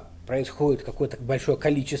либо происходит какое-то большое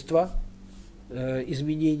количество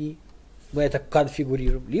изменений, мы это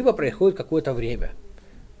конфигурируем, либо происходит какое-то время.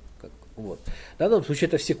 Вот. В данном случае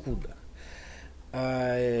это в секундах.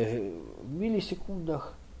 А в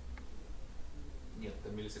миллисекундах Нет,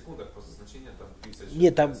 там в миллисекундах просто значение там 30.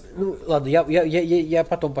 Нет, там, ну ладно, я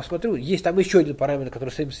потом посмотрю. Есть там еще один параметр,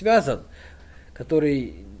 который с этим связан,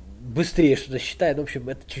 который быстрее что-то считает. В общем,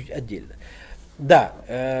 это чуть отдельно. Да,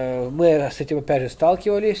 мы с этим опять же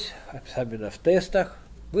сталкивались, особенно в тестах.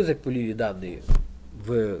 Вы запилили данные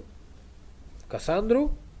в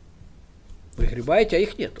Кассандру, выгребаете, а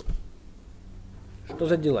их нету. Что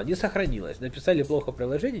за дела? Не сохранилось. Написали плохо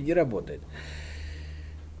приложение, не работает.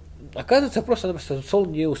 Оказывается, просто Solr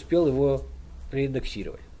не успел его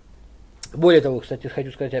проиндексировать. Более того, кстати,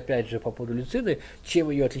 хочу сказать опять же по поводу лицины, чем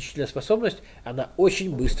ее отличительная способность, она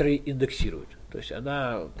очень быстро индексирует. То есть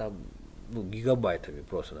она там гигабайтами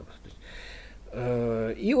просто-напросто.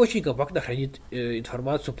 И очень компактно хранит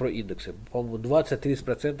информацию про индексы. По-моему,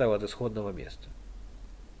 20-30% от исходного места.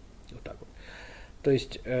 Вот так вот. То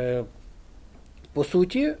есть, по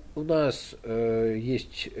сути, у нас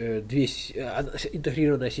есть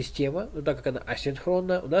интегрированная система, но так как она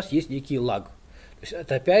асинхронна, у нас есть некий лаг. То есть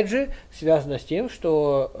это опять же связано с тем,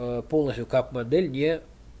 что полностью кап-модель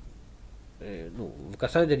в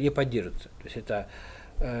Cassandra не поддерживается. То есть это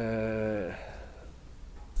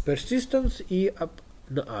persistence и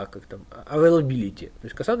availability. То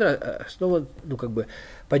есть Cassandra основан,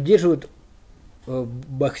 поддерживает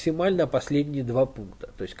максимально последние два пункта.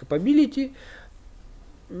 То есть capability,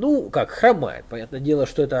 хромает. Понятное дело,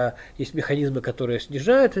 что это есть механизмы, которые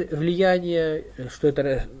снижают влияние, что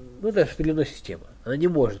это распределенная система. Она не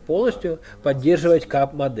может полностью поддерживать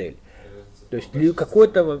кап-модель. То есть в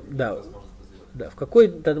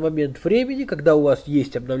какой-то момент времени, когда у вас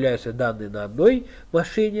обновляются данные на одной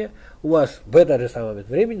машине, у вас в этот же самый момент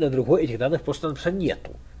времени на другой этих данных просто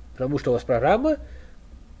нету. Потому что у вас программа,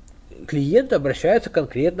 клиент обращается к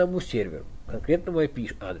конкретному серверу, к конкретному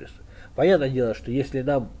IP-адресу. Понятное дело, что если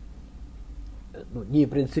нам не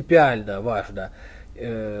принципиально важна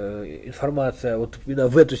информация вот именно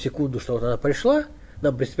в эту секунду, что вот она пришла,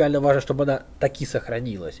 нам принципиально важно, чтобы она таки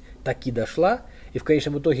сохранилась, таки дошла, и в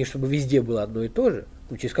конечном итоге, чтобы везде было одно и то же,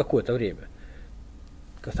 через какое-то время,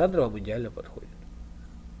 Cassandra вам идеально подходит.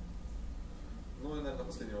 Ну и, наверное,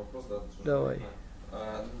 последний вопрос, да. Давай.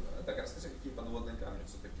 Так, расскажи, какие подводные камни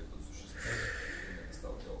все-таки тут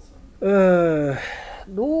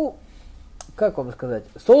существуют? Как вам сказать?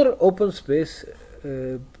 Solr Open Space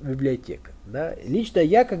библиотека. Да? Лично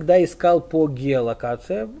я, когда искал по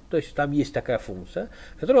геолокациям, то есть там есть такая функция,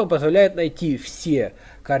 которая вам позволяет найти все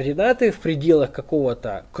координаты в пределах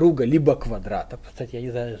какого-то круга, либо квадрата. Кстати, я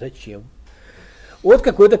не знаю зачем. От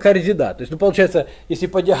какой-то координат. То есть, получается, если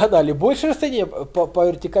по диагонали больше расстояния, по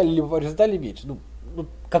вертикали, либо по горизонтали меньше.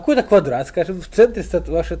 Какой-то квадрат, скажем, в центре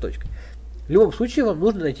вашей точки. В любом случае, вам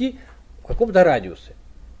нужно найти в каком-то радиусе.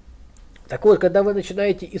 Так вот, когда вы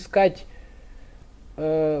начинаете искать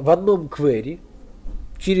в одном query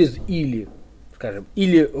через или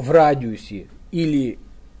в радиусе, или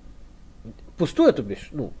пустое, то бишь,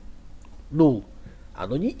 null,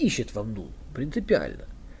 оно не ищет вам null, принципиально.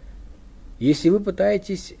 Если вы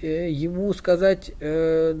пытаетесь ему сказать,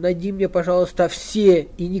 найди мне, пожалуйста, все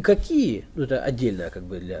и никакие, это отдельно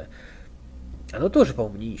для... Оно тоже,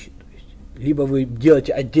 по-моему, не ищет. То есть, либо вы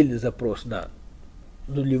делаете отдельный запрос на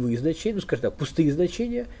нулевые значения, скажем так, пустые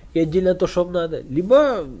значения, и отдельно то, что вам надо,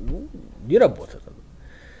 либо не работает.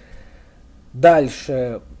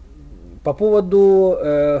 Дальше, по поводу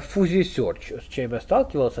fuzzy search, с чем я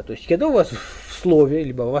сталкивался, то есть, когда у вас в слове,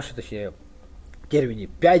 либо в вашей, точнее, термине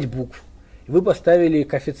 5 букв, вы поставили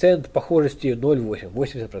коэффициент похожести 0,8,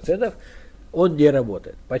 80%, он не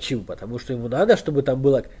работает. Почему? Потому что ему надо, чтобы там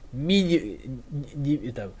было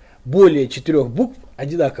более 4 букв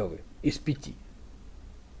одинаковые из 5.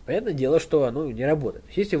 Понятное дело, что оно не работает.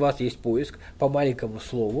 Если у вас есть поиск по маленькому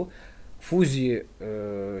слову, fuzzy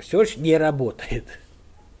search не работает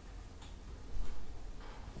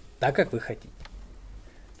так, как вы хотите.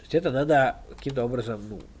 То есть это надо каким-то образом,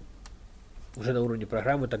 уже на уровне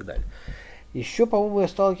программы и так далее. Еще, по-моему, я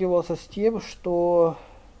сталкивался с тем, что...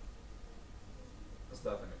 С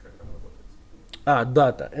датами как там работает?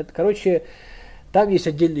 Дата. Это, там есть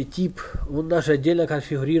отдельный тип, он даже отдельно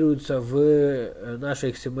конфигурируется в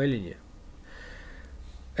нашей XML.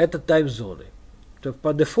 Это таймзоны. То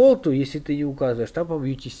по дефолту, если ты не указываешь, там,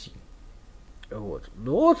 по-моему, UTC. Вот.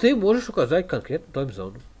 Но ты можешь указать конкретно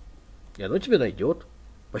таймзону. И оно тебе найдет,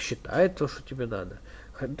 посчитает то, что тебе надо.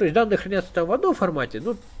 То есть данные хранятся там в одном формате,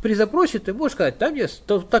 но при запросе ты можешь сказать, там есть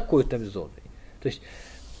такой таймзоной. То есть,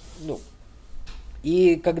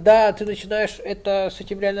 и когда ты начинаешь с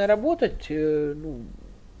этим реально работать, ты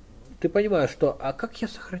понимаешь, что, как я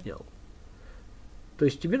сохранял? То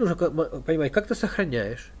есть тебе нужно понимать, как ты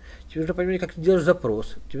сохраняешь, тебе нужно понимать, как ты делаешь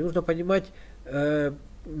запрос, тебе нужно понимать,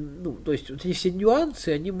 Ну, то есть вот эти все нюансы,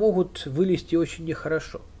 они могут вылезти очень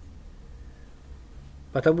нехорошо.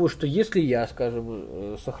 Потому что если я,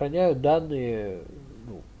 скажем, сохраняю данные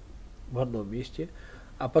ну, в одном месте,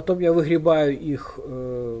 а потом я выгребаю их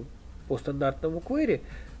по стандартному query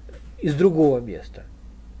из другого места,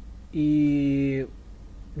 и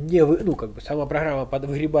мне, ну, как бы сама программа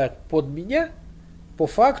выгребает под меня, по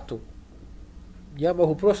факту я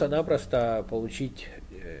могу просто-напросто получить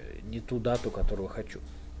не ту дату, которую хочу.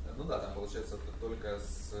 Ну да, там получается только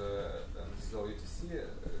с сделал UTC,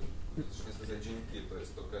 точнее сказать GNP, то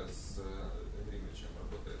есть только с Гринвичем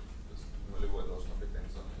работает. То есть нулевой должно быть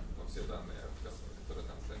таймзона, но все данные, которые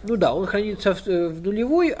там хранятся. Ну да, он хранится в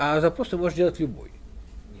нулевой, а запрос ты можешь делать любой.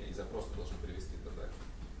 Не, и запрос ты должен привести тогда.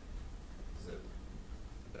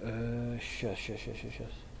 Сейчас.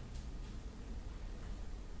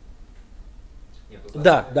 Нет,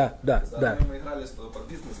 Да. мы играли с тобой по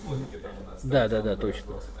бизнес-логике, там у нас. Да,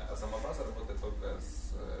 точно. А сама база работает только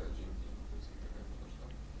с GNP.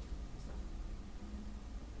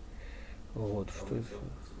 Вот, что еще.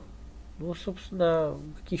 Ну, собственно,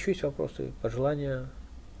 какие еще есть вопросы, пожелания?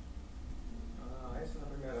 Если,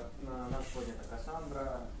 например, на наш код это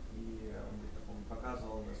Cassandra, и он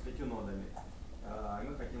показывал с 5 нодами, и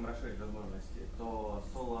мы хотим расширить возможности, то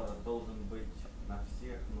Solr должен быть на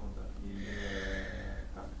всех нодах или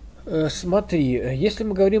как? Смотри, если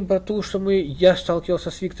мы говорим про то, что я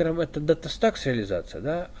сталкивался с Виктором, это DataStax реализация,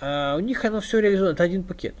 да, а у них оно все реализовано, это один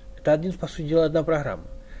пакет, это по сути дела, одна программа.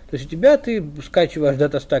 То есть у тебя ты скачиваешь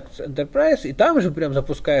DataStax Enterprise, и там же прям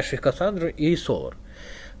запускаешь и Cassandra, и Solr.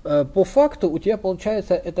 По факту у тебя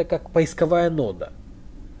получается это как поисковая нода.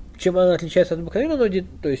 Чем она отличается от обыкновенной ноды,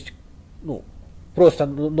 то есть, ну, просто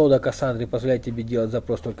нода Cassandra позволяет тебе делать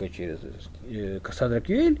запрос только через Cassandra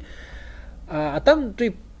QL, а там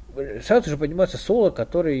ты сразу же поднимается Solr,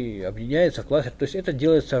 который объединяется в классе, то есть это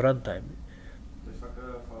делается в рантайме. То есть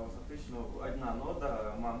фактично одна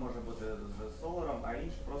нода може бути з Solr, а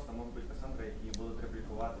інша просто може бути Cassandra, які будуть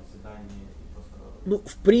реплікувати ці дані і просто... Ну,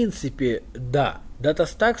 в принципе, да.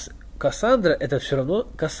 DataStax Cassandra это все равно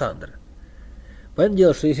Cassandra. Понятное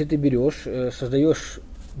дело, что если ты берешь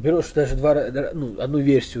даже одну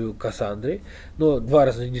версию Cassandra, но два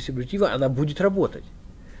разных дистрибутива, она будет работать.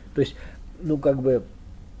 То есть, ну, как бы,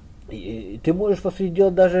 ты можешь, по сути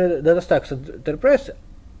дела, даже DataStax Enterprise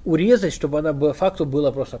урезать, чтобы она по факту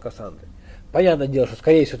была просто Cassandra. Понятное дело, что,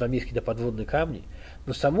 скорее всего, там есть какие-то подводные камни,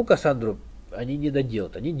 но саму Cassandra они не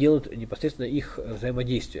доделают, они делают непосредственно их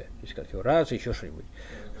взаимодействие, то есть конфигурацию, еще что-нибудь.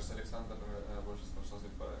 Мне кажется, Александр больше спрашивал,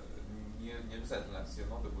 не обязательно все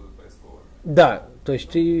ноды будут поисковыми. Да, то есть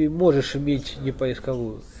ты можешь иметь не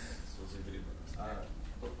поисковую.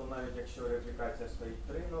 Тобто навіть якщо реплікація стоїть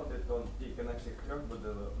 3 ноди, то тільки на всіх 3 буде,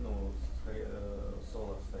 ну,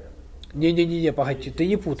 Solr стояти. Не, погоди, ты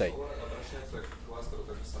не путай. Solr обращается к кластеру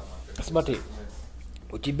так же самое. Смотри.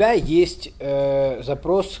 У тебя есть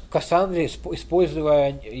запрос Cassandra,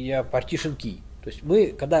 используя partition key. То есть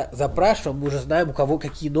мы, когда запрашиваем, мы уже знаем, у кого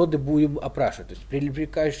какие ноды будем опрашивать. То есть при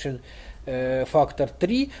replication factor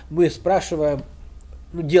 3 мы спрашиваем,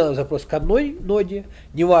 ну, делаем запрос к одной ноде,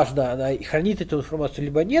 неважно, она хранит эту информацию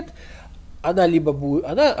либо нет, она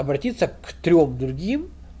обратится к 3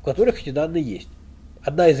 другим, у которых эти данные есть.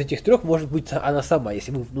 Одна из этих 3 может быть она сама,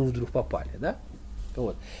 если мы вдруг попали, да?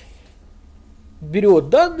 Вот. Берет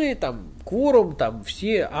данные, там, кворум, там,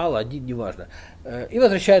 все, AL1, неважно, и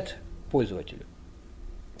возвращает пользователю.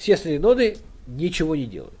 Все остальные ноды ничего не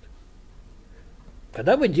делают.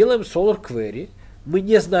 Когда мы делаем Solr query, мы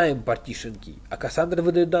не знаем partition key, а Cassandra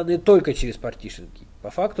выдает данные только через partition key. По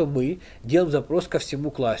факту мы делаем запрос ко всему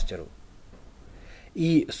кластеру.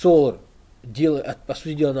 И Solr, по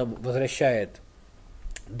сути дела, нам возвращает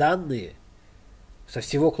данные со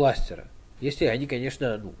всего кластера, если они,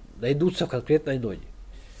 конечно, найдутся в конкретной ноде.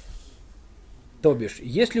 То бишь,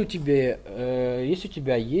 если у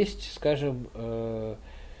тебя есть, скажем,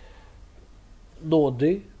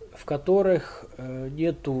 ноды, в которых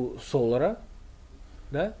нету Solr,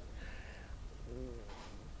 да,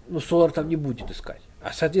 ну, Solr там не будет искать.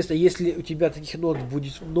 А, соответственно, если у тебя таких нод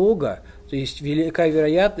будет много, то есть велика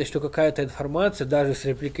вероятность, что какая-то информация, даже с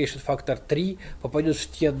replication factor 3, попадет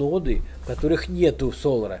в те ноды, в которых нету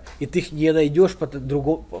Solr, и ты их не найдешь по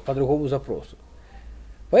другому запросу.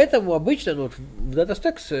 Поэтому обычно в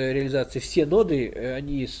DataStax реализации все ноды,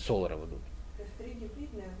 они с Solr идут. То есть 3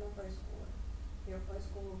 гибридные, 1 поисковая. Я в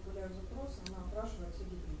поисковую пуляю запрос, она опрашивает все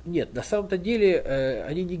гибридные. Нет, на самом-то деле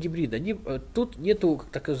они не гибриды, тут нету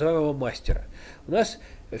так называемого мастера. У нас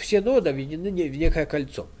все ноды объединены в некое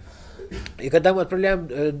кольцо. И когда мы отправляем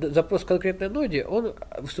запрос к конкретной ноде, он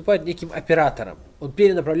выступает неким оператором. Он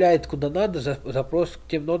перенаправляет куда надо запрос к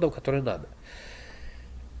тем нодам, которые надо.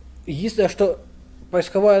 Единственное, что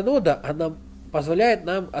поисковая нода, она позволяет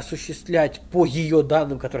нам осуществлять по ее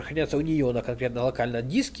данным, которые хранятся у нее на конкретно локальном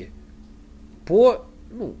диске, по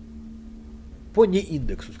не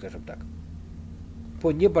индексу, скажем так,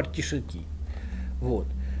 по не partition key. Вот.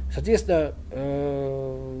 Соответственно,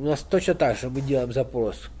 у нас точно так же мы делаем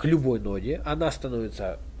запрос к любой ноде, она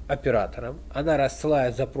становится оператором, она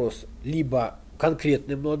рассылает запрос либо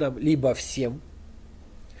конкретным нодам, либо всем,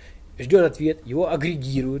 ждет ответ, его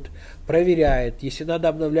агрегирует, проверяет, если надо,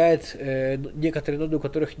 обновляет некоторые ноды, у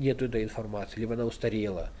которых нет этой информации, либо она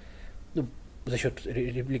устарела. За счет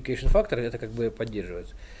replication фактора это как бы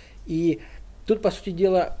поддерживается. И тут, по сути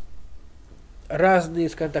дела, разные,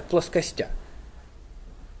 скажем так, плоскостя.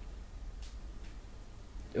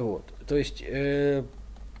 Вот. То есть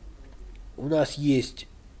у нас есть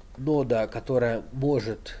нода, которая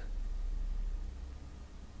может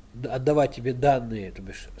отдавать тебе данные, то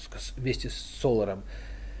бишь вместе с Solr,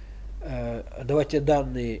 отдавать тебе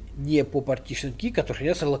данные не по partition key, которые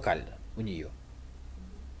хранятся локально у нее.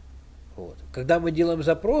 Вот. Когда мы делаем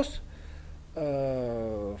запрос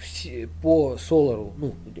по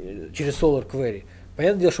Solr, через Solr query,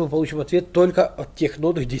 понятное дело, что мы получим ответ только от тех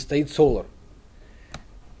нод, где стоит Solr.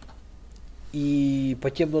 И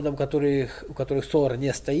по тем нодам, у которых Solr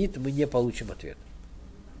не стоит, мы не получим ответ.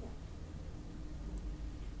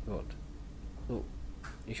 Вот.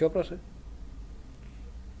 Еще вопросы?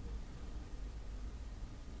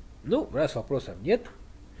 Раз вопросов нет,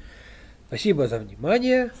 спасибо за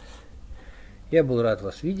внимание. Я был рад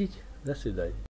вас видеть. До свидания.